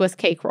the Swiss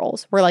cake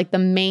rolls were like the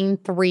main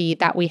three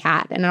that we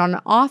had. And on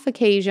an off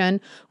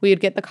occasion, we would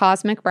get the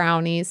cosmic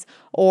brownies,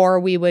 or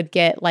we would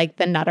get like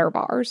the Nutter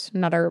Butters.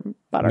 Nutter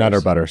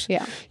Butters.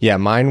 Yeah. Yeah,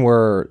 mine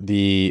were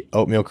the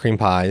oatmeal cream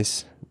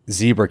pies,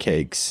 zebra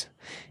cakes,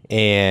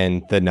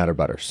 and the Nutter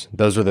Butters.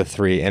 Those are the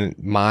three. And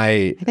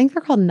I think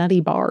they're called Nutty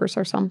Bars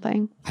or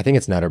something. I think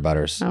it's Nutter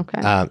Butters.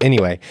 Okay.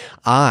 Anyway,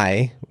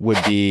 I would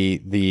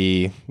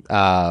be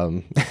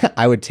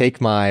I would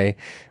take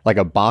like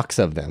a box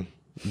of them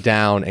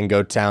down and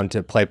go down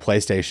to play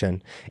PlayStation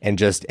and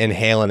just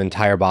inhale an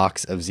entire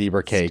box of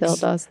zebra cakes. Still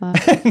does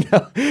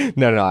that.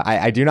 No.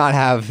 I do not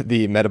have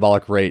the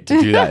metabolic rate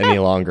to do that any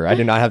longer. I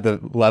do not have the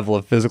level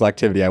of physical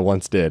activity I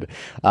once did.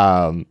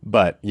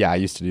 But yeah, I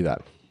used to do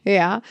that.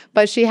 Yeah,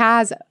 but she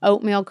has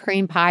oatmeal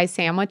cream pie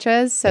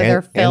sandwiches, so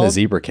they're filled. And the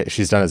zebra cake.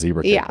 She's done a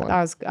zebra cake one. I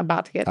was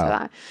about to get to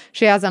that.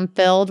 She has them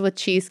filled with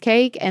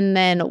cheesecake, and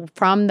then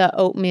from the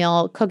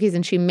oatmeal cookies,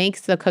 and she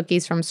makes the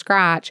cookies from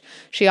scratch.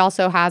 She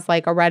also has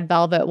like a red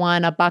velvet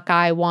one, a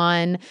Buckeye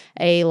one,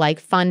 a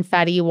like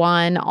funfetti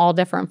one, all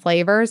different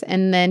flavors.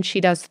 And then she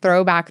does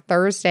throwback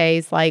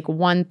Thursdays, like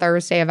one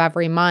Thursday of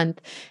every month,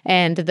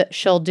 and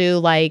she'll do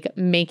like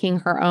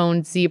making her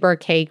own zebra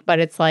cake, but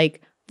it's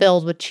like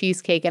filled with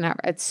cheesecake, and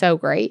it's so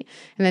great.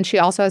 And then she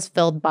also has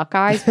filled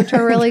Buckeyes, which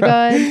are really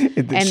good.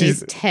 And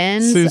these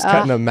tins. Sue's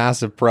cutting a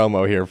massive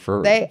promo here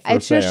for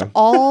it's Sam. just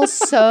all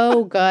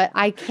so good.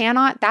 I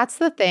cannot. That's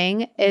the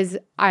thing is,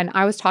 and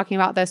I was talking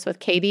about this with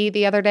Katie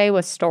the other day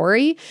with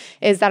Story,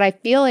 is that I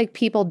feel like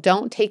people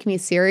don't take me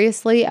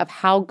seriously of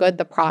how good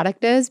the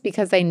product is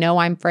because they know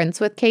I'm friends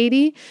with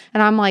Katie.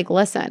 And I'm like,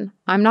 listen,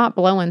 I'm not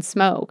blowing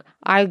smoke.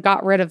 I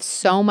got rid of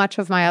so much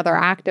of my other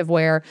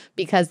activewear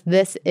because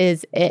this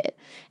is it.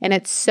 And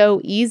it's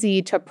so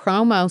easy to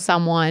promo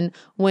someone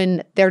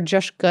when they're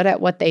just good at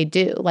what they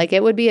do. Like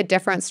it would be a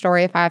different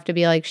story if I have to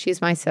be like,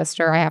 she's my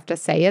sister. I have to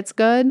say it's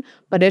good,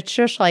 but it's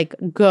just like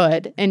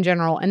good in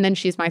general. And then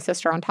she's my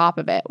sister on top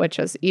of it, which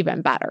is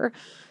even better.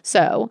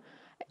 So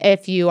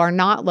if you are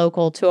not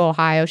local to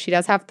Ohio, she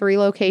does have 3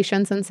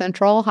 locations in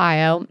Central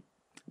Ohio.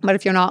 But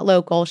if you're not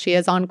local, she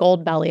is on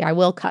Goldbelly. I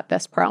will cut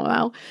this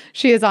promo.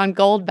 She is on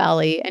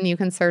Goldbelly, and you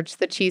can search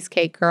the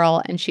Cheesecake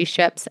Girl, and she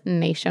ships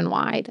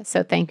nationwide.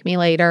 So thank me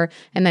later,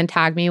 and then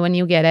tag me when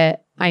you get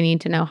it. I need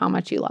to know how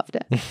much you loved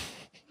it.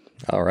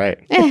 All right.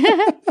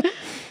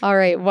 All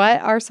right. What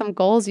are some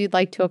goals you'd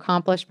like to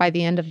accomplish by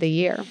the end of the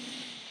year?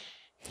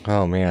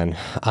 Oh, man.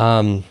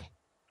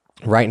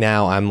 Right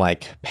now, I'm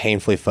like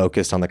painfully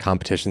focused on the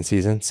competition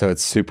season. So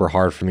it's super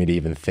hard for me to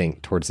even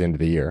think towards the end of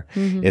the year.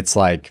 Mm-hmm. It's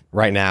like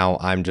right now,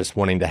 I'm just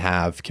wanting to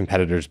have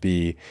competitors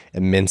be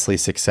immensely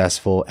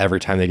successful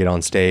every time they get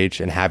on stage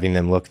and having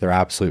them look their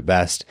absolute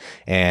best.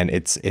 And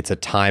it's a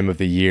time of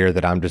the year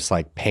that I'm just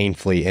like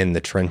painfully in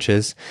the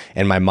trenches.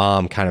 And my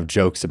mom kind of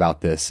jokes about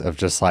this of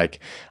just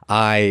like,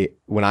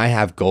 when I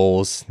have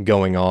goals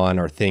going on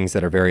or things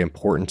that are very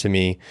important to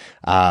me,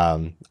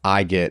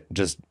 I get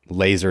just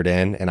lasered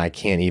in and I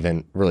can't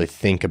even really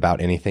think about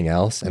anything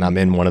else. And I'm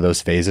in one of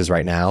those phases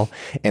right now.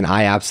 And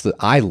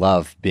I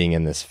love being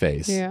in this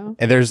phase. Yeah.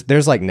 And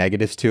there's like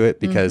negatives to it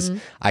because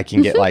I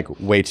can get like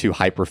way too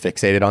hyper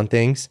fixated on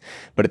things.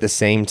 But at the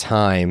same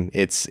time,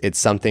 it's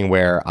something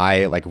where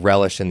I like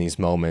relish in these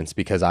moments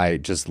because I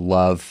just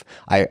love,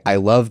 I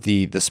love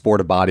the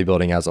sport of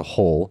bodybuilding as a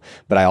whole,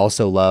 but I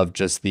also love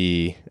just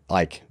the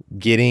like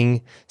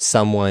getting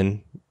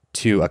someone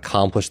to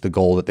accomplish the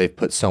goal that they've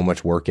put so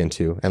much work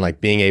into, and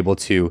like being able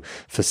to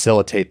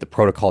facilitate the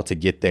protocol to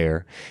get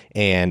there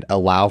and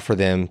allow for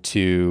them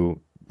to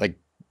like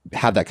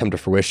have that come to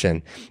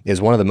fruition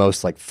is one of the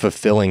most like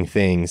fulfilling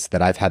things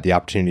that I've had the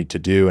opportunity to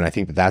do. And I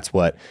think that that's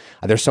what,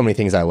 there's so many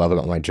things I love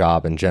about my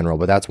job in general,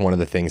 but that's one of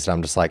the things that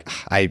I'm just like,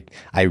 I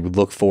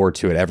look forward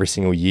to it every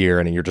single year.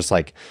 And you're just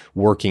like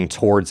working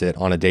towards it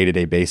on a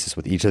day-to-day basis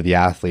with each of the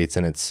athletes.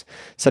 And it's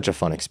such a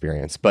fun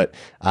experience. But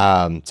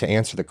to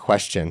answer the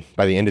question,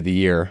 by the end of the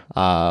year,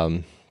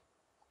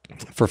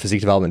 for physique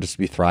development just to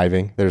be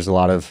thriving, there's a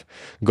lot of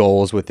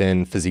goals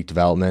within physique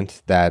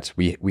development that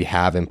we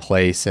have in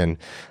place, and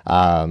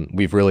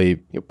we've really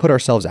put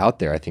ourselves out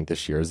there. I think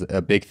this year is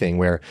a big thing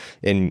where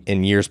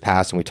in years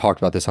past, and we talked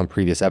about this on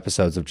previous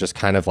episodes, of just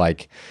kind of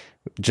like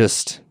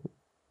just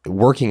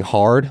working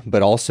hard,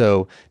 but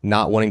also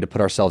not wanting to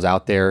put ourselves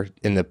out there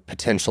in the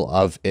potential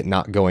of it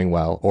not going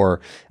well, or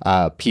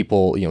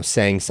people,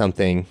 saying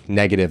something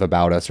negative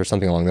about us or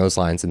something along those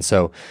lines. And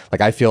so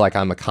like, I feel like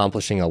I'm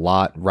accomplishing a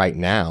lot right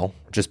now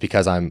just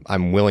because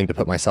I'm willing to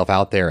put myself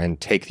out there and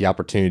take the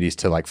opportunities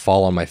to like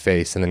fall on my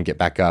face and then get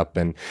back up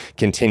and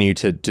continue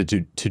to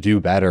do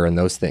better and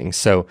those things.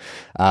 So,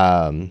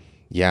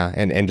 yeah.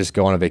 And just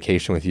go on a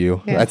vacation with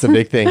you. Yeah. That's a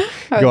big thing.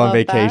 Go on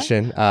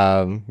vacation.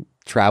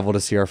 Travel to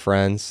see our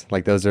friends.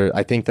 Like those are,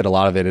 I think that a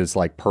lot of it is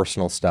like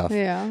personal stuff.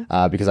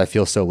 Yeah. Because I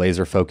feel so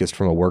laser focused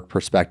from a work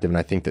perspective. And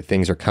I think that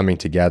things are coming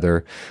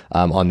together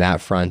on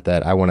that front,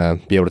 that I want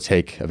to be able to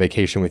take a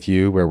vacation with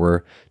you where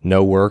we're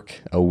no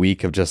work, a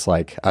week of just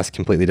like us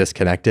completely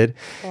disconnected.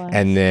 Bless.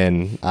 And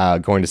then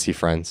going to see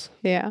friends.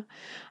 Yeah.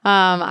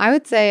 I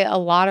would say a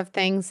lot of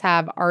things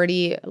have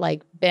already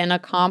like been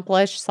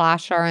accomplished /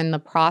 are in the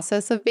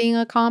process of being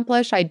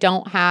accomplished. I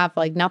don't have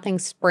like, nothing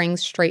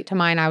springs straight to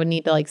mind. I would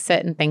need to like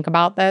sit and think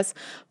about this,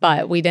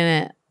 but we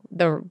didn't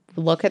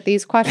look at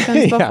these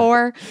questions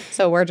before.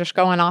 So we're just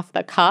going off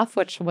the cuff,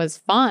 which was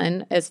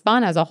fun as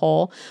a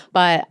whole.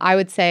 But I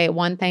would say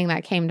one thing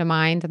that came to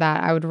mind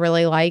that I would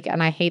really like,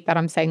 and I hate that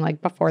I'm saying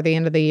like before the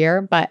end of the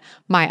year, but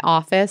my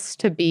office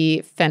to be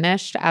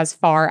finished as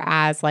far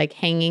as like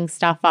hanging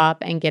stuff up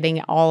and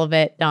getting all of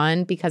it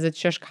done, because it's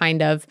just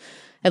kind of,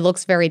 it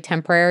looks very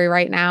temporary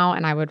right now,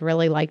 and I would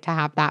really like to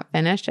have that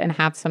finished and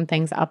have some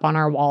things up on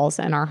our walls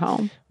in our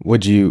home.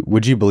 Would you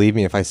believe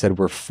me if I said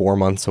we're 4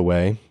 months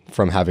away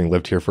from having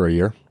lived here for a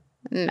year?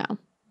 No.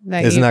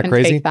 Isn't that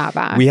crazy? Take that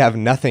back. We have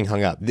nothing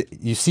hung up.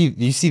 You see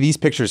these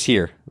pictures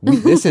here.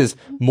 This is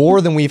more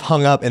than we've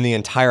hung up in the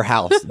entire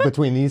house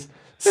between these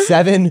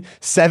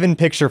seven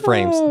picture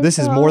frames. This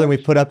is more than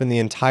we've put up in the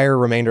entire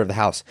remainder of the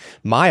house.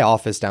 My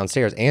office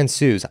downstairs and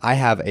Sue's, I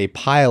have a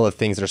pile of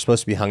things that are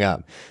supposed to be hung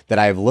up that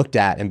I've looked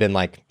at and been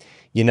like,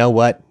 you know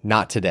what?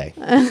 Not today.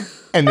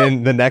 And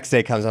then the next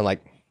day comes, I'm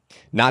like,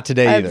 not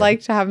today either. I'd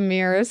like to have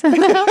mirrors.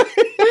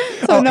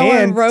 So no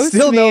one roasts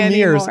still no me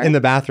mirrors anymore. In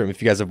the bathroom.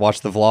 If you guys have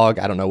watched the vlog,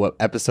 I don't know what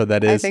episode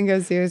that is. I think it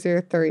was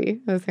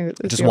 003.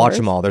 Just watch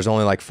them all. There's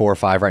only like 4 or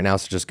 5 right now,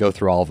 so just go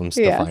through all of them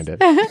to find it.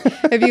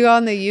 If you go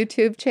on the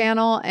YouTube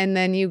channel and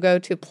then you go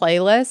to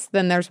playlists,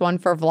 then there's one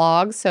for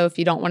vlogs. So if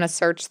you don't want to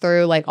search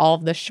through like all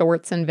of the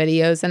shorts and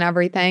videos and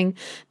everything,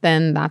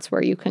 then that's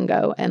where you can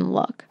go and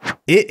look.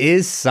 It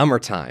is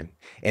summertime.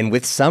 And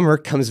with summer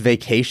comes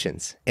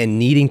vacations and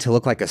needing to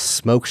look like a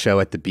smoke show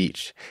at the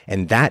beach.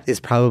 And that is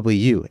probably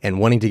you and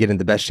wanting to get in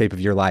the best shape of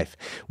your life.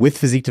 With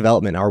Physique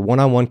Development, our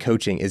one-on-one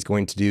coaching is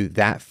going to do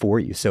that for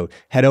you. So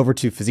head over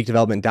to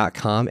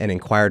physiquedevelopment.com and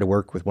inquire to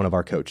work with one of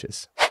our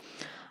coaches.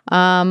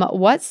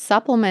 What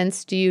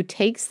supplements do you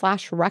take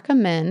 /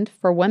 recommend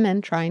for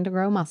women trying to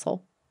grow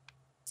muscle?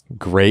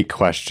 Great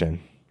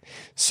question.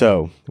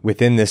 So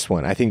within this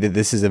one, I think that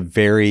this is a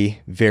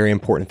very, very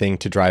important thing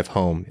to drive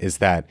home, is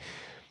that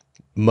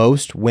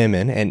most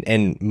women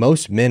and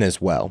most men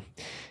as well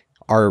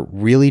are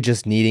really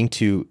just needing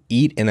to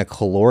eat in a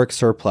caloric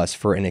surplus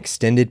for an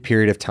extended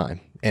period of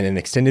time. And an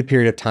extended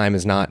period of time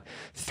is not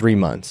 3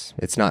 months.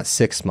 It's not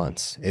 6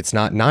 months. It's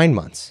not 9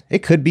 months.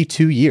 It could be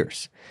 2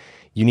 years.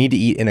 You need to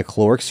eat in a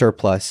caloric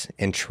surplus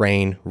and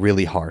train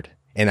really hard.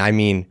 And I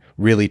mean,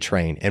 really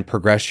train and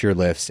progress your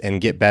lifts and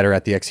get better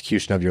at the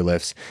execution of your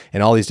lifts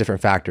and all these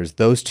different factors.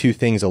 Those 2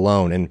 things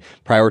alone and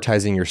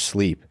prioritizing your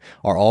sleep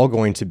are all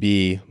going to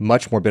be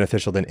much more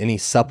beneficial than any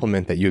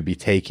supplement that you would be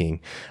taking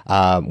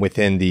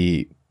within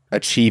the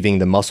achieving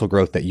the muscle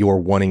growth that you're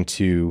wanting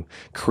to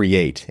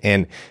create.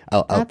 And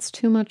that's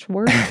too much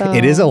work, though.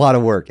 It is a lot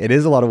of work. It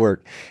is a lot of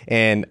work.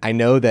 And I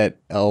know that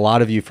a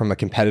lot of you from a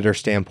competitor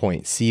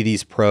standpoint see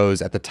these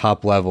pros at the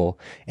top level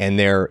and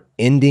they're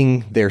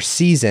ending their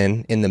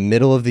season in the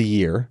middle of the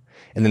year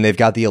And then they've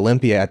got the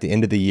Olympia at the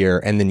end of the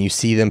year. And then you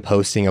see them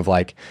posting of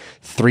like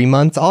 3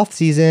 months off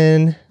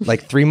season,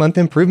 like 3-month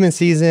improvement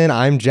season.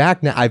 I'm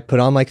jacked now. I've put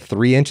on like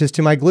 3 inches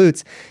to my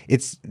glutes.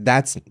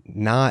 That's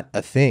not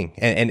a thing.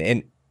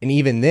 And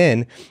even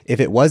then, if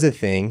it was a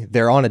thing,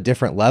 they're on a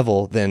different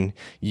level than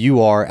you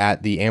are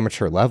at the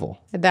amateur level.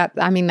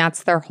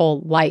 That's their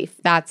whole life.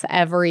 That's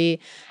every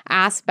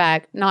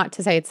aspect, not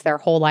to say it's their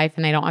whole life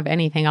and they don't have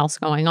anything else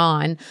going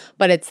on,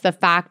 but it's the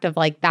fact of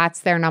like, that's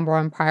their number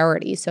one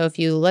priority. So if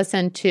you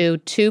listen to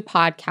 2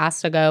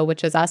 podcasts ago,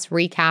 which is us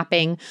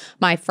recapping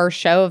my first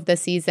show of the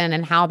season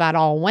and how that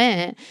all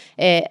went,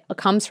 it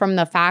comes from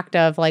the fact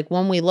of like,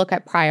 when we look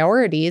at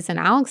priorities, and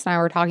Alex and I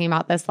were talking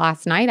about this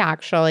last night,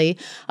 actually,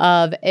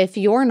 of if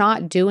you're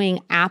not doing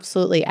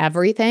absolutely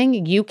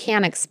everything, you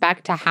can't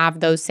expect to have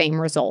those same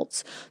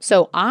results.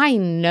 So I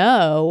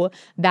know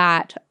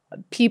that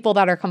people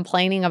that are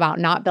complaining about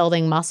not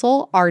building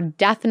muscle are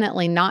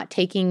definitely not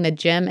taking the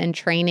gym and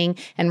training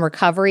and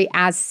recovery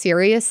as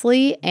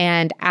seriously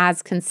and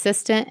as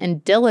consistent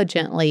and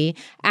diligently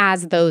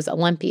as those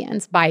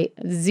Olympians. By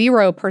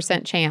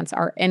 0% chance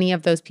are any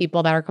of those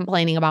people that are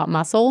complaining about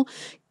muscle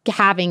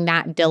having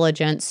that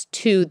diligence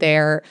to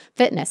their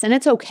fitness. And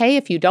it's okay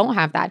if you don't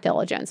have that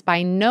diligence.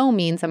 By no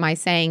means am I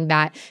saying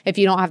that if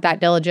you don't have that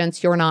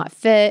diligence, you're not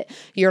fit,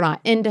 you're not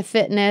into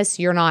fitness,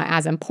 you're not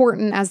as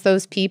important as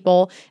those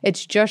people.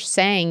 It's just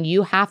saying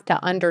you have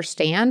to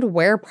understand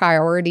where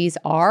priorities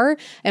are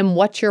and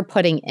what you're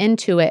putting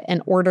into it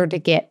in order to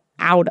get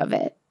out of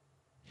it.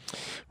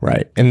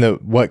 Right. And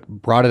what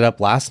brought it up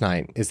last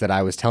night is that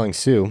I was telling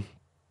Sue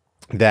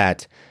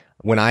that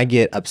when I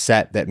get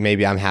upset that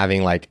maybe I'm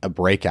having like a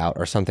breakout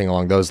or something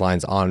along those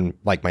lines on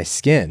like my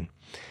skin,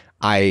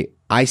 I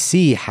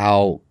see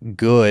how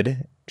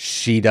good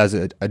she does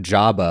a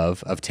job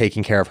of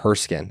taking care of her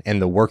skin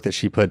and the work that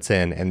she puts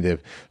in and the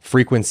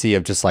frequency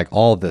of just like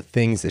all the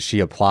things that she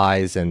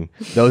applies and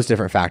those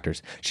different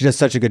factors. She does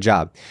such a good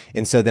job.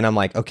 And so then I'm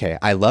like, okay,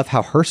 I love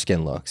how her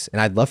skin looks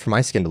and I'd love for my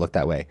skin to look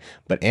that way.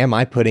 But am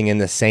I putting in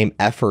the same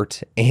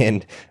effort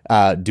and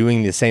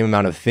doing the same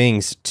amount of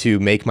things to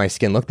make my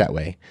skin look that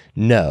way?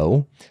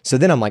 No. So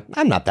then I'm like,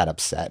 I'm not that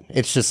upset.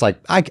 It's just like,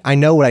 I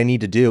know what I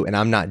need to do and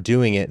I'm not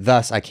doing it.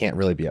 Thus, I can't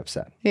really be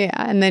upset. Yeah.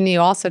 And then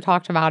you also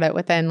talked about it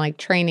within like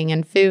training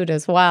and food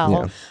as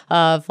well,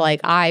 of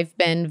like, I've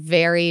been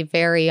very,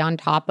 very on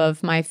top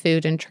of my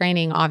food and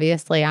training.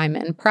 Obviously, I'm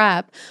in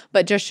prep,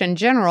 but just in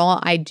general,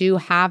 I do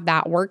have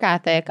that work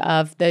ethic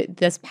of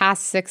this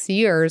past 6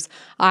 years,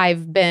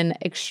 I've been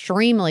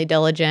extremely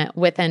diligent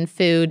within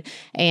food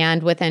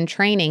and within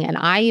training. And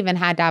I even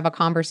had to have a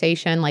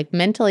conversation like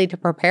mentally to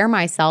prepare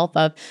myself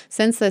of,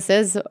 since this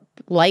is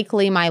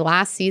likely my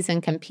last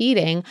season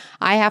competing,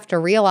 I have to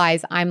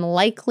realize I'm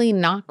likely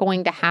not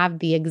going to have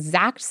the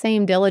exact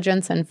same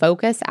diligence and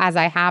focus as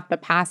I have the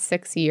past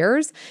 6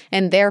 years.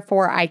 And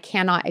therefore, I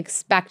cannot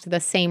expect the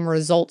same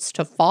results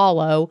to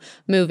follow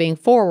moving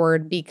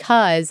forward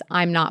because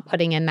I'm not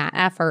putting in that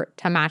effort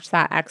to match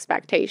that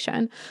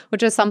expectation,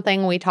 which is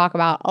something we talk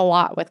about a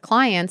lot with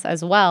clients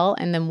as well.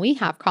 And then we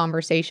have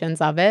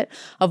conversations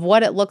of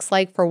what it looks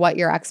like for what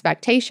your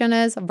expectation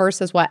is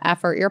versus what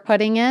effort you're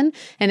putting in.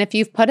 And if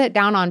you've put it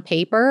down on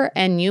paper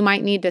and you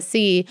might need to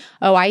see,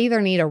 oh, I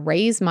either need to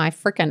raise my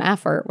freaking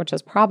effort, which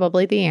is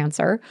probably the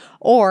answer,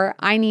 or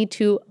I need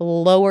to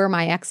lower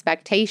my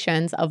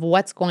expectations of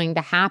what's going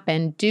to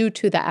happen due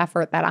to the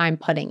effort that I'm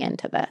putting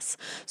into this.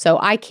 So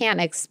I can't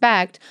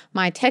expect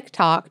my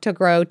TikTok to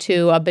grow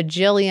to a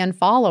bajillion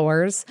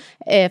followers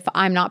if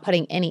I'm not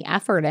putting any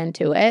effort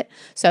into it.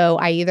 So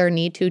I either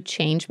need to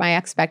change my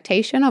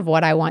expectation of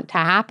what I want to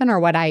happen or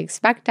what I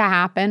expect to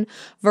happen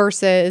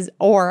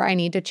or I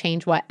need to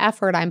change what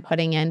effort I'm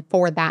putting in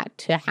for that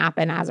to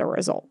happen as a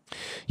result.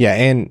 Yeah.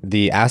 And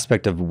the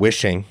aspect of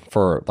wishing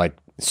for like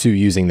Sue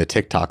using the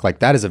TikTok, like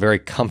that is a very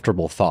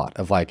comfortable thought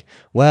of like,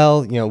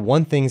 well,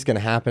 one thing's going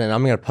to happen and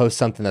I'm going to post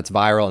something that's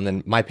viral and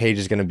then my page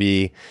is going to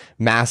be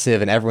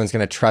massive and everyone's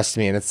going to trust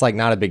me. And it's like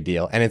not a big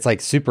deal. And it's like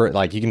super,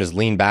 like you can just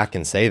lean back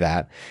and say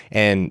that.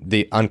 And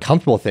the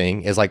uncomfortable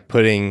thing is like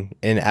putting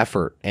in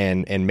effort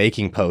and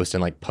making posts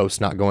and like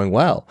posts not going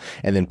well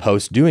and then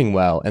posts doing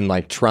well and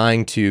like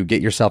trying to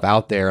get yourself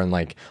out there and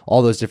like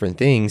all those different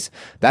things.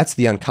 That's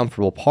the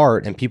uncomfortable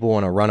part. And people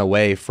want to run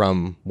away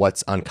from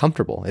what's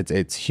uncomfortable.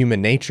 It's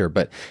human nature.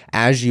 But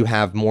as you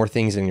have more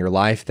things in your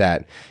life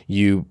that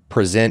you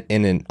present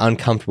in an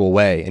uncomfortable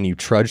way and you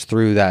trudge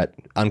through that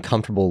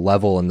uncomfortable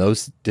level and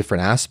those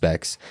different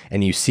aspects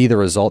and you see the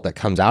result that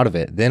comes out of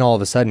it, then all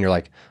of a sudden you're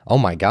like, oh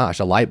my gosh,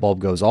 a light bulb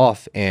goes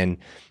off. And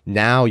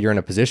now you're in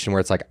a position where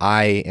it's like,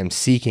 I am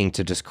seeking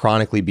to just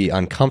chronically be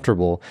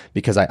uncomfortable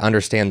because I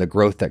understand the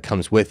growth that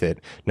comes with it.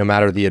 No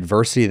matter the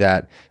adversity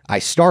that I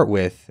start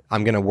with,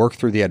 I'm going to work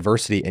through the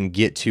adversity and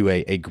get to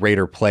a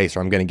greater place, or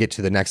I'm going to get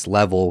to the next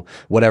level,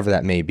 whatever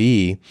that may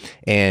be.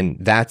 And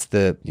that's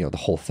the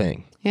whole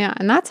thing. Yeah.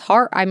 And that's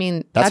hard. I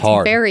mean, that's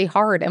hard. Very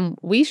hard. And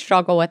we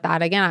struggle with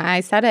that. Again,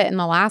 I said it in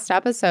the last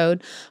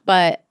episode,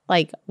 but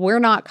like, we're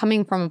not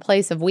coming from a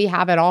place of we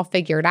have it all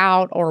figured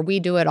out or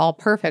we do it all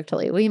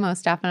perfectly. We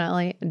most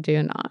definitely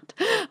do not.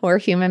 We're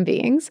human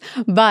beings,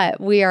 but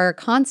we are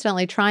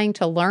constantly trying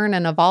to learn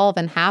and evolve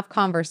and have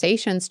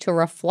conversations to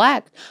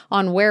reflect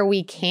on where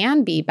we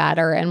can be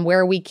better and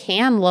where we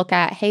can look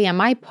at, hey,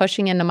 am I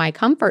pushing into my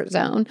comfort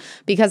zone?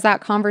 Because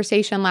that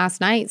conversation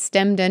last night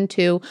stemmed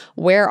into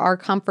where our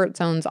comfort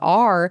zones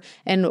are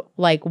and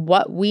like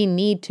what we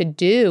need to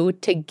do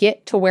to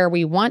get to where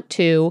we want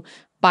to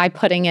by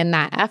putting in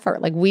that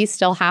effort. Like we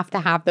still have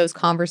to have those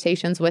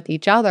conversations with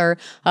each other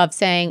of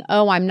saying,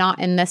 oh, I'm not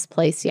in this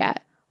place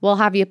yet. Well,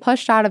 have you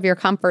pushed out of your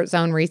comfort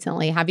zone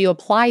recently? Have you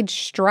applied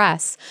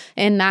stress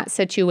in that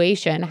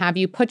situation? Have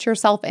you put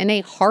yourself in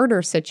a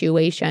harder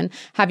situation?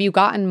 Have you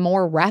gotten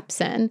more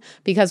reps in?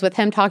 Because with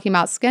him talking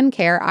about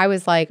skincare, I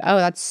was like, oh,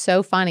 that's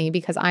so funny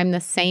because I'm the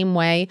same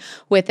way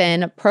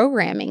within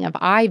programming. If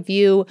I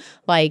view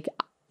like,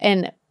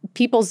 and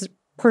people's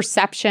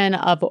perception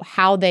of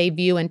how they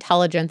view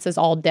intelligence is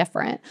all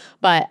different.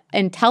 But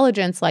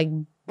intelligence, like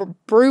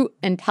brute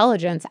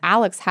intelligence,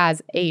 Alex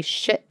has a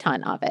shit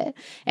ton of it.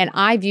 And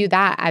I view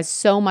that as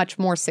so much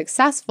more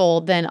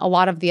successful than a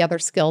lot of the other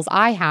skills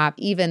I have,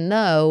 even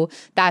though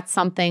that's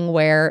something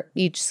where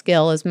each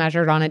skill is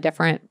measured on a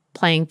different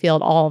playing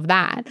field, all of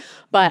that.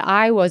 But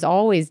I was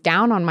always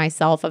down on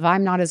myself if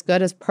I'm not as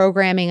good as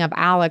programming of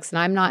Alex and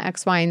I'm not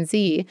X, Y, and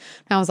Z. And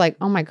I was like,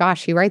 oh my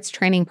gosh, he writes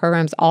training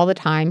programs all the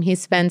time. He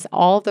spends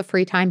all of the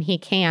free time he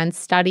can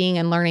studying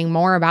and learning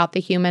more about the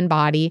human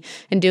body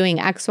and doing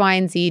X, Y,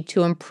 and Z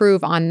to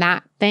improve on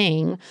that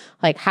thing.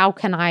 Like, how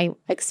can I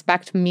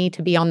expect me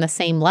to be on the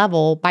same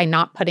level by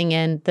not putting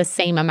in the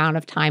same amount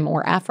of time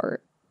or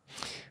effort?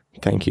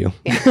 Thank you.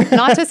 Yeah.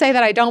 Not to say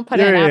that I don't put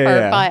in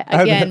effort,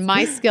 but again,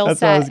 my skill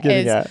set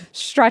is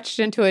stretched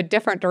into a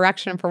different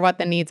direction for what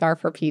the needs are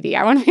for PD.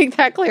 I want to make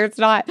that clear. It's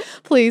not,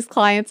 please,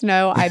 clients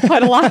know I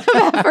put a lot of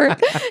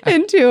effort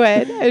into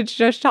it. It's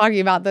just talking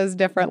about those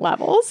different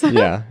levels.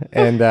 Yeah.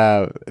 And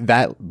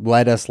that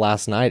led us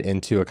last night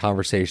into a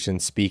conversation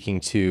speaking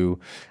to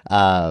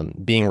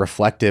being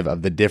reflective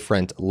of the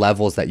different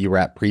levels that you were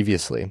at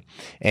previously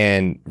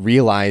and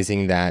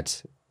realizing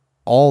that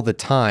all the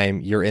time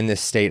you're in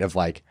this state of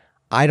like,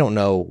 I don't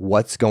know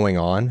what's going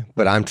on,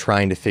 but I'm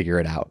trying to figure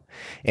it out.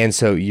 And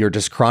so you're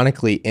just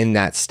chronically in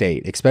that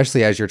state,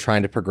 especially as you're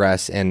trying to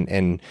progress.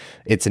 And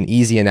it's an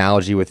easy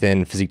analogy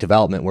within physique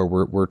development where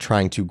we're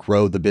trying to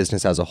grow the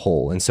business as a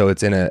whole. And so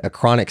it's in a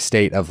chronic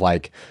state of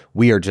like,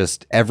 we are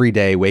just every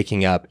day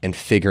waking up and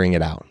figuring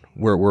it out.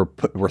 We're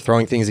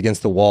throwing things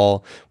against the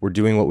wall. We're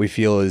doing what we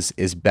feel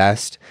is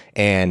best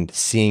and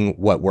seeing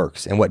what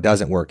works and what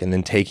doesn't work, and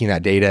then taking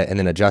that data and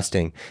then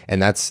adjusting.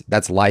 And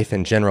that's life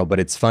in general. But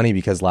it's funny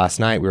because last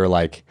night we were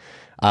like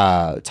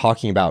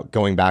talking about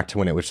going back to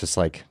when it was just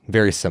like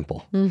very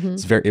simple.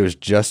 Mm-hmm. It was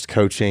just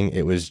coaching.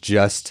 It was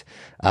just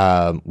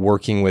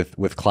working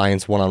with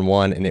clients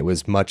one-on-one, and it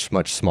was much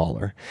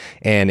smaller.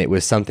 And it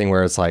was something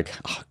where it's like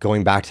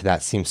going back to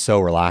that seems so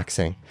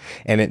relaxing.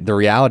 And the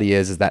reality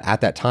is that at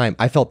that time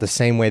I felt the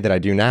same way that I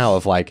do now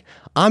of like,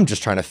 I'm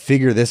just trying to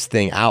figure this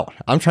thing out.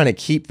 I'm trying to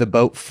keep the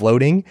boat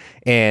floating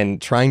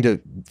and trying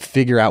to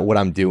figure out what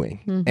I'm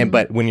doing. Mm-hmm.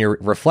 But when you're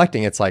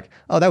reflecting, it's like,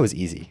 oh, that was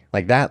easy.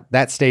 Like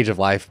that stage of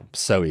life,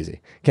 so easy.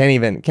 Can't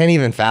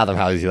even fathom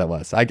how easy that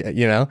was.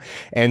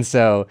 And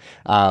so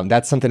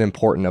that's something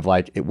important of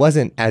like, it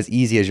wasn't as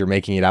easy as you're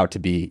making it out to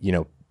be,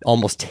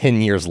 almost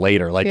 10 years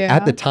later. Like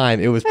at the time,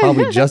 it was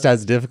probably just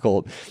as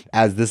difficult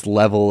as this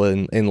level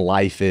in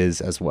life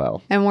is as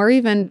well. And we're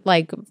even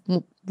like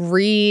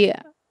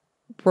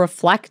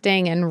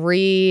reflecting and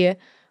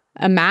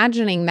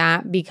reimagining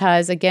that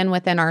because again,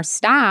 within our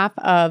staff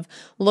of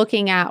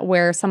looking at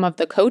where some of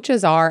the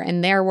coaches are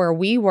and they're where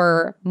we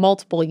were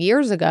multiple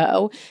years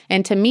ago.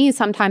 And to me,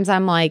 sometimes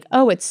I'm like,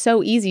 oh, it's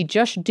so easy.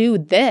 Just do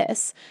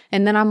this.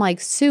 And then I'm like,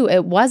 Sue,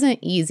 it wasn't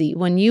easy.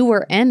 When you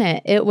were in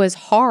it, it was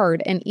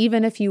hard. And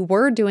even if you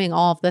were doing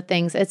all of the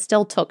things, it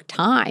still took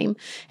time.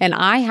 And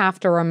I have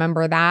to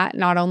remember that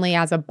not only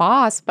as a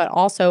boss, but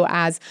also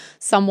as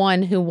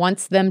someone who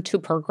wants them to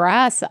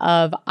progress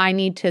of I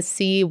need to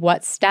see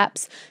what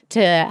steps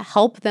to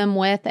help them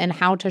with and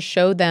how to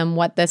show them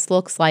what this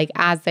looks like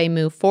as they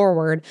move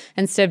forward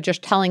instead of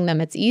just telling them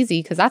it's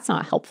easy, because that's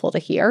not helpful to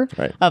hear.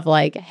 Right. Of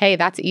like, hey,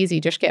 that's easy,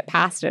 just get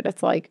past it.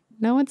 It's like,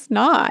 no, it's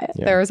not.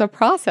 Yeah. There is a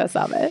process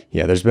of it.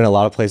 Yeah, there's been a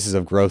lot of places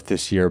of growth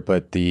this year,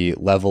 but the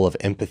level of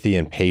empathy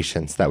and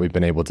patience that we've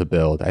been able to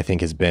build, I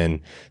think has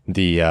been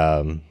the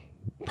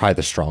probably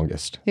the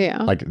strongest.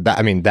 Yeah. Like that,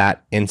 I mean,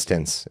 that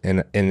instance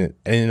in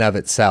and of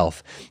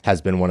itself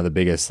has been one of the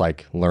biggest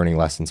like learning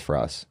lessons for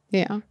us.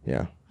 Yeah.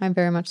 Yeah. I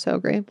very much so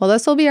agree. Well,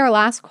 this will be our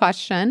last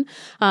question.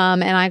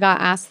 And I got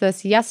asked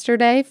this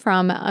yesterday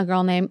from a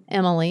girl named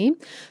Emily.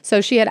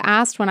 So she had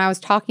asked when I was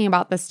talking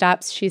about the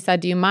steps, she said,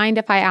 do you mind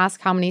if I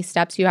ask how many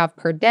steps you have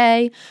per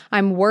day?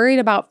 I'm worried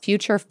about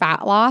future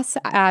fat loss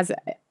as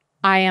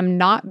I am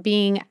not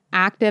being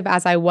active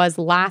as I was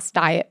last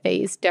diet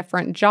phase.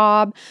 Different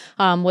job.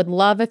 Would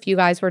love if you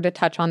guys were to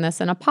touch on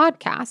this in a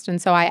podcast.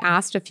 And so I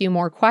asked a few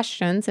more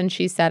questions, and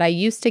she said, I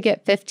used to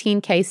get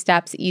 15K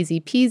steps easy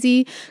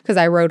peasy because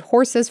I rode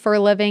horses for a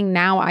living.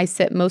 Now I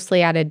sit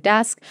mostly at a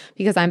desk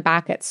because I'm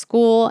back at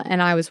school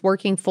and I was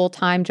working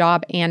full-time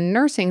job and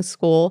nursing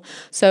school.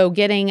 So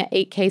getting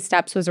 8K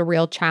steps was a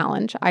real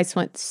challenge. I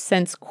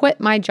since quit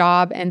my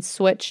job and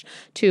switched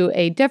to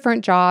a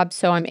different job.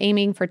 So I'm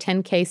aiming for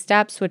 10K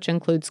steps, which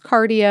includes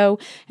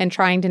cardio, and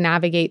trying to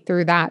navigate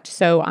through that.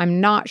 So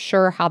I'm not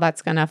sure how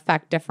that's going to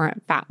affect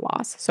different fat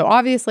loss. So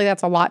obviously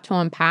that's a lot to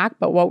unpack,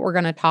 but what we're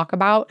going to talk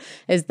about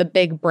is the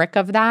big brick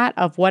of that,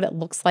 of what it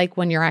looks like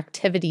when your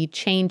activity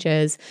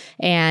changes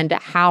and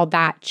how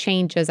that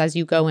changes as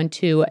you go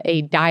into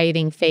a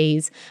dieting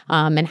phase,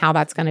 and how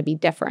that's going to be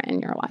different in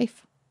your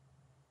life.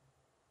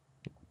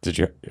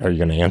 Are you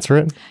going to answer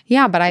it?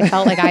 Yeah, but I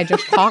felt like I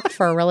just talked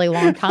for a really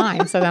long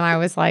time. So then I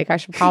was like, I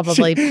should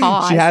probably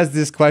pause. She has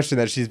this question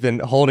that she's been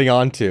holding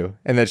on to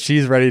and that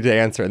she's ready to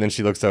answer. And then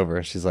she looks over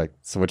and she's like,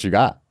 so what you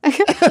got?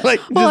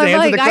 Like, well, just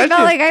answer the question. I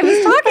felt like I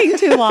was talking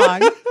too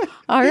long.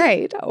 All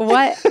right.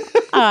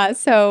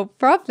 So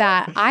from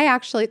that, I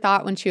actually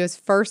thought when she was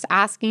first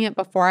asking it,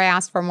 before I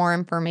asked for more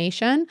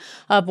information,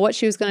 of what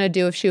she was going to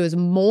do if she was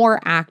more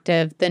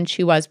active than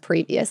she was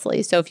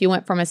previously. So if you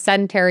went from a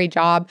sedentary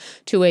job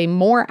to a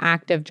more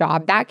active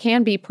job, that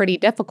can be pretty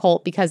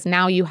difficult because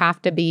now you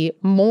have to be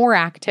more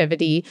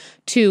activity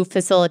to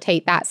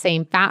facilitate that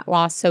same fat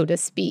loss, so to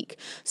speak.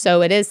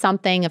 So it is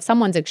something, if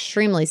someone's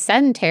extremely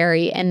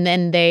sedentary and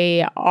then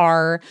they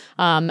are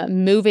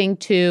moving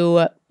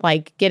to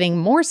like getting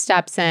more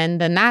steps in,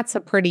 then that's a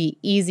pretty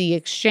easy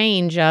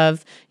exchange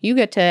of you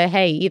get to,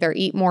 hey, either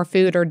eat more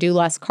food or do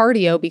less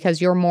cardio because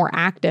you're more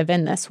active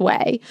in this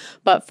way.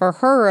 But for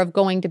her, of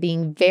going to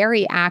being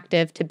very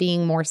active to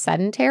being more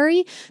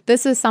sedentary,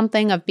 this is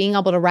something of being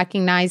able to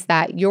recognize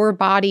that your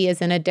body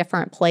is in a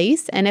different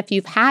place. And if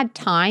you've had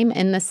time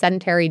in the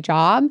sedentary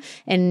job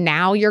and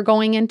now you're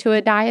going into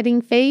a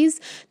dieting phase,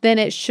 then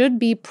it should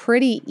be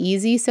pretty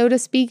easy, so to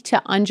speak,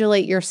 to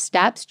undulate your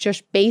steps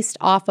just based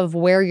off of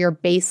where your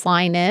baseline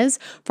is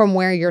from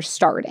where you're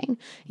starting.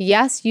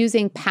 Yes,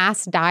 using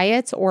past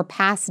diets or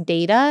past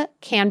data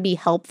can be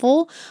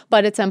helpful,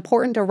 but it's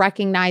important to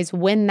recognize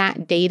when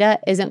that data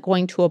isn't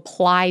going to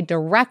apply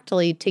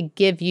directly to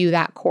give you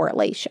that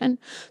correlation.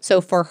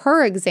 So for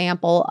her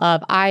example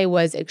of I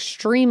was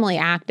extremely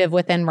active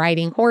within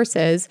riding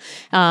horses,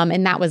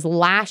 and that was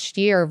last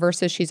year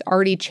versus she's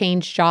already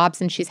changed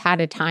jobs and she's had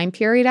a time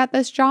period at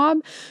this job,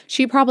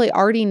 she probably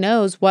already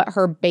knows what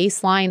her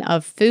baseline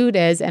of food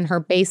is and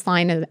her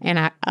baseline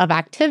of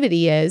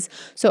activity is.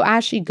 So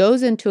as she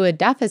goes into a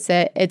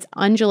deficit, it's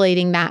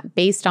undulating that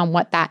based on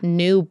what that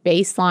new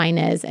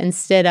baseline is,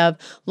 instead of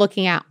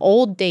looking at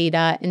old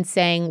data and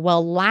saying,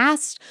 well,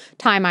 last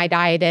time I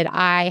dieted,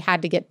 I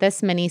had to get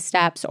this many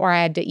steps or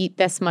I had to eat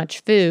this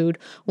much food,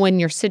 when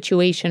your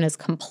situation is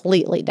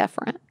completely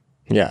different.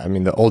 Yeah, I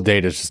mean, the old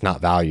data is just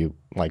not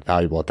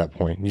valuable at that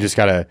point. You just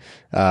got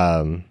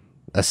to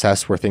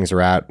assess where things are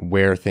at,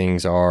 where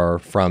things are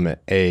from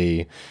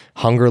a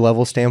hunger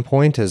level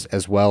standpoint,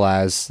 as well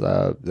as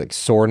like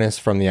soreness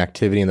from the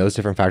activity and those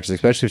different factors,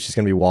 especially if she's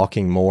going to be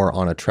walking more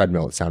on a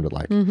treadmill, it sounded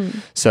like. Mm-hmm.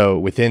 So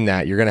within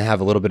that, you're going to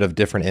have a little bit of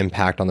different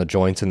impact on the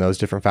joints and those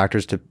different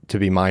factors to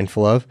be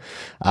mindful of.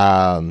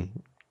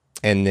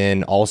 And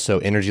then also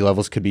energy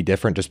levels could be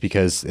different, just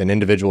because an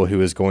individual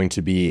who is going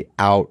to be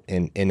out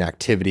in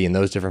activity and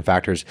those different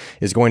factors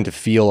is going to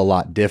feel a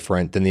lot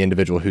different than the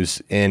individual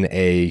who's in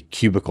a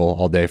cubicle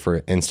all day,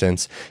 for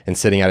instance, and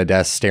sitting at a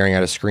desk staring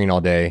at a screen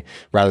all day,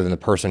 rather than the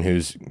person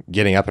who's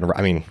getting up and,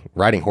 I mean,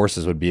 riding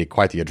horses would be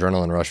quite the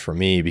adrenaline rush for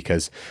me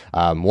because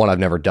one, I've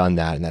never done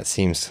that, and that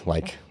seems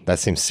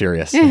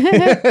serious.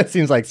 It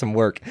seems like some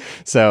work.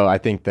 So I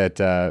think that,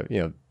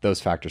 those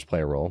factors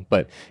play a role,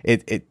 but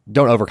it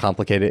don't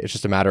overcomplicate it. It's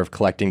just a matter of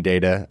collecting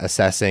data,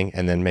 assessing,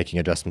 and then making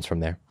adjustments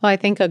from there. Well, I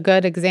think a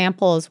good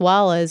example as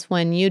well is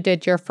when you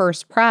did your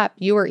first prep,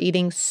 you were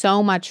eating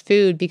so much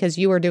food because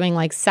you were doing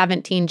like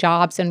 17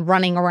 jobs and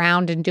running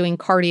around and doing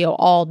cardio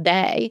all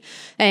day.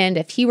 And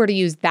if he were to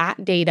use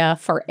that data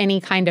for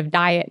any kind of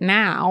diet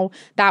now,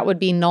 that would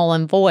be null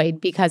and void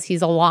because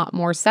he's a lot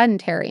more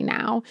sedentary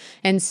now.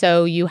 And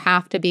so you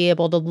have to be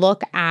able to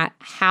look at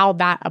how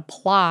that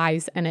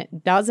applies, and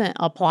it doesn't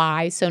apply.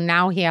 So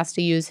now he has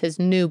to use his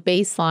new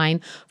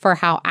baseline for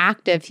how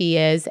active he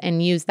is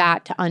and use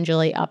that to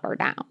undulate up or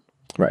down.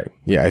 Right.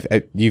 Yeah.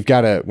 You've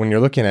got to, when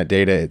you're looking at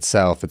data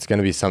itself, it's going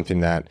to be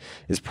something that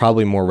is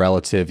probably more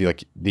relative.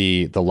 Like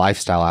the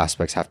lifestyle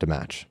aspects have to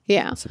match.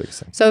 Yeah. That's the biggest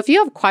thing. So if you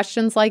have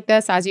questions like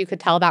this, as you could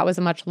tell, that was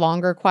a much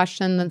longer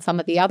question than some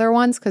of the other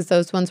ones because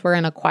those ones were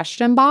in a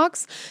question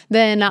box.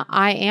 Then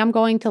I am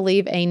going to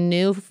leave a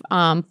new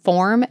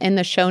form in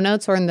the show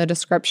notes or in the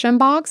description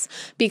box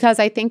because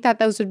I think that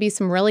those would be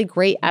some really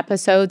great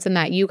episodes and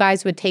that you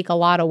guys would take a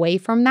lot away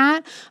from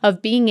that,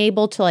 of being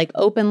able to like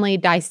openly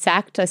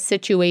dissect a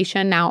situation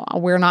information. Now,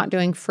 we're not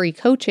doing free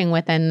coaching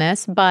within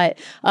this, but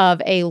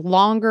of a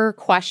longer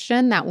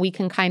question that we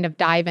can kind of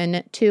dive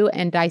into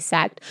and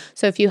dissect.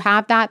 So if you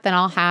have that, then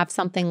I'll have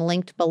something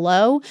linked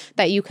below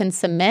that you can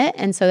submit,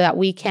 and so that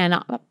we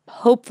can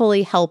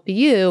hopefully help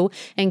you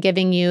in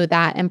giving you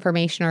that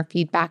information or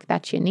feedback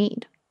that you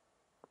need.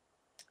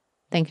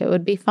 Think it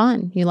would be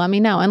fun. You let me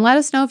know, and let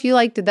us know if you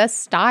liked this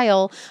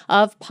style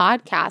of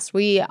podcast.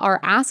 We are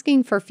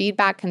asking for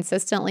feedback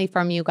consistently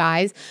from you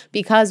guys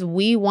because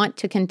we want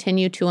to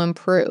continue to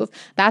improve.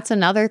 That's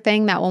another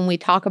thing that when we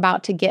talk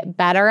about to get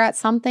better at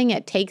something,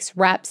 it takes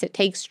reps, it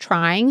takes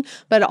trying,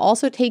 but it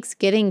also takes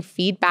getting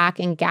feedback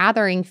and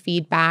gathering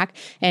feedback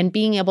and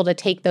being able to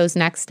take those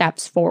next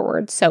steps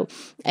forward. So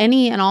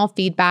any and all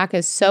feedback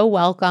is so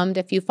welcomed.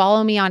 If you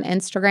follow me on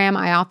Instagram,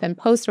 I often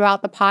post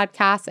about the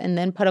podcast and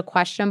then put a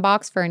question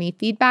box for any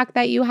feedback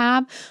that you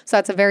have. So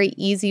that's a very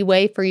easy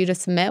way for you to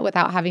submit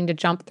without having to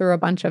jump through a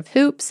bunch of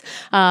hoops,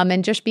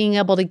 and just being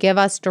able to give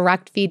us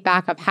direct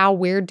feedback of how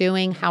we're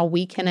doing, how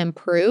we can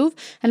improve,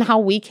 and how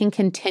we can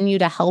continue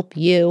to help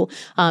you,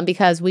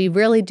 because we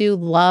really do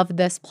love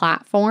this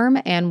platform,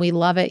 and we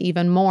love it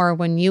even more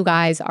when you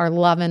guys are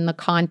loving the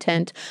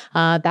content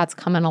that's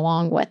coming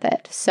along with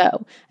it.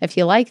 So if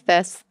you like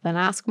this, then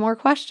ask more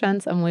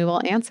questions and we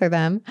will answer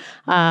them.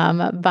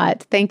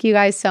 But thank you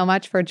guys so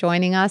much for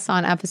joining us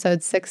on episode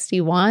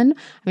 61. I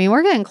mean,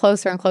 we're getting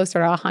closer and closer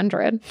to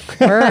 100.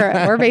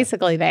 We're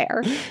basically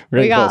there.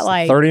 We got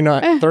like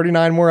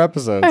 39 more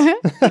episodes.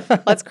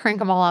 Let's crank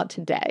them all out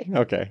today.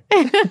 Okay.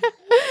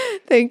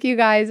 Thank you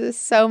guys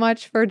so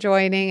much for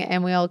joining,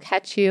 and we'll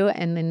catch you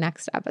in the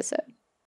next episode.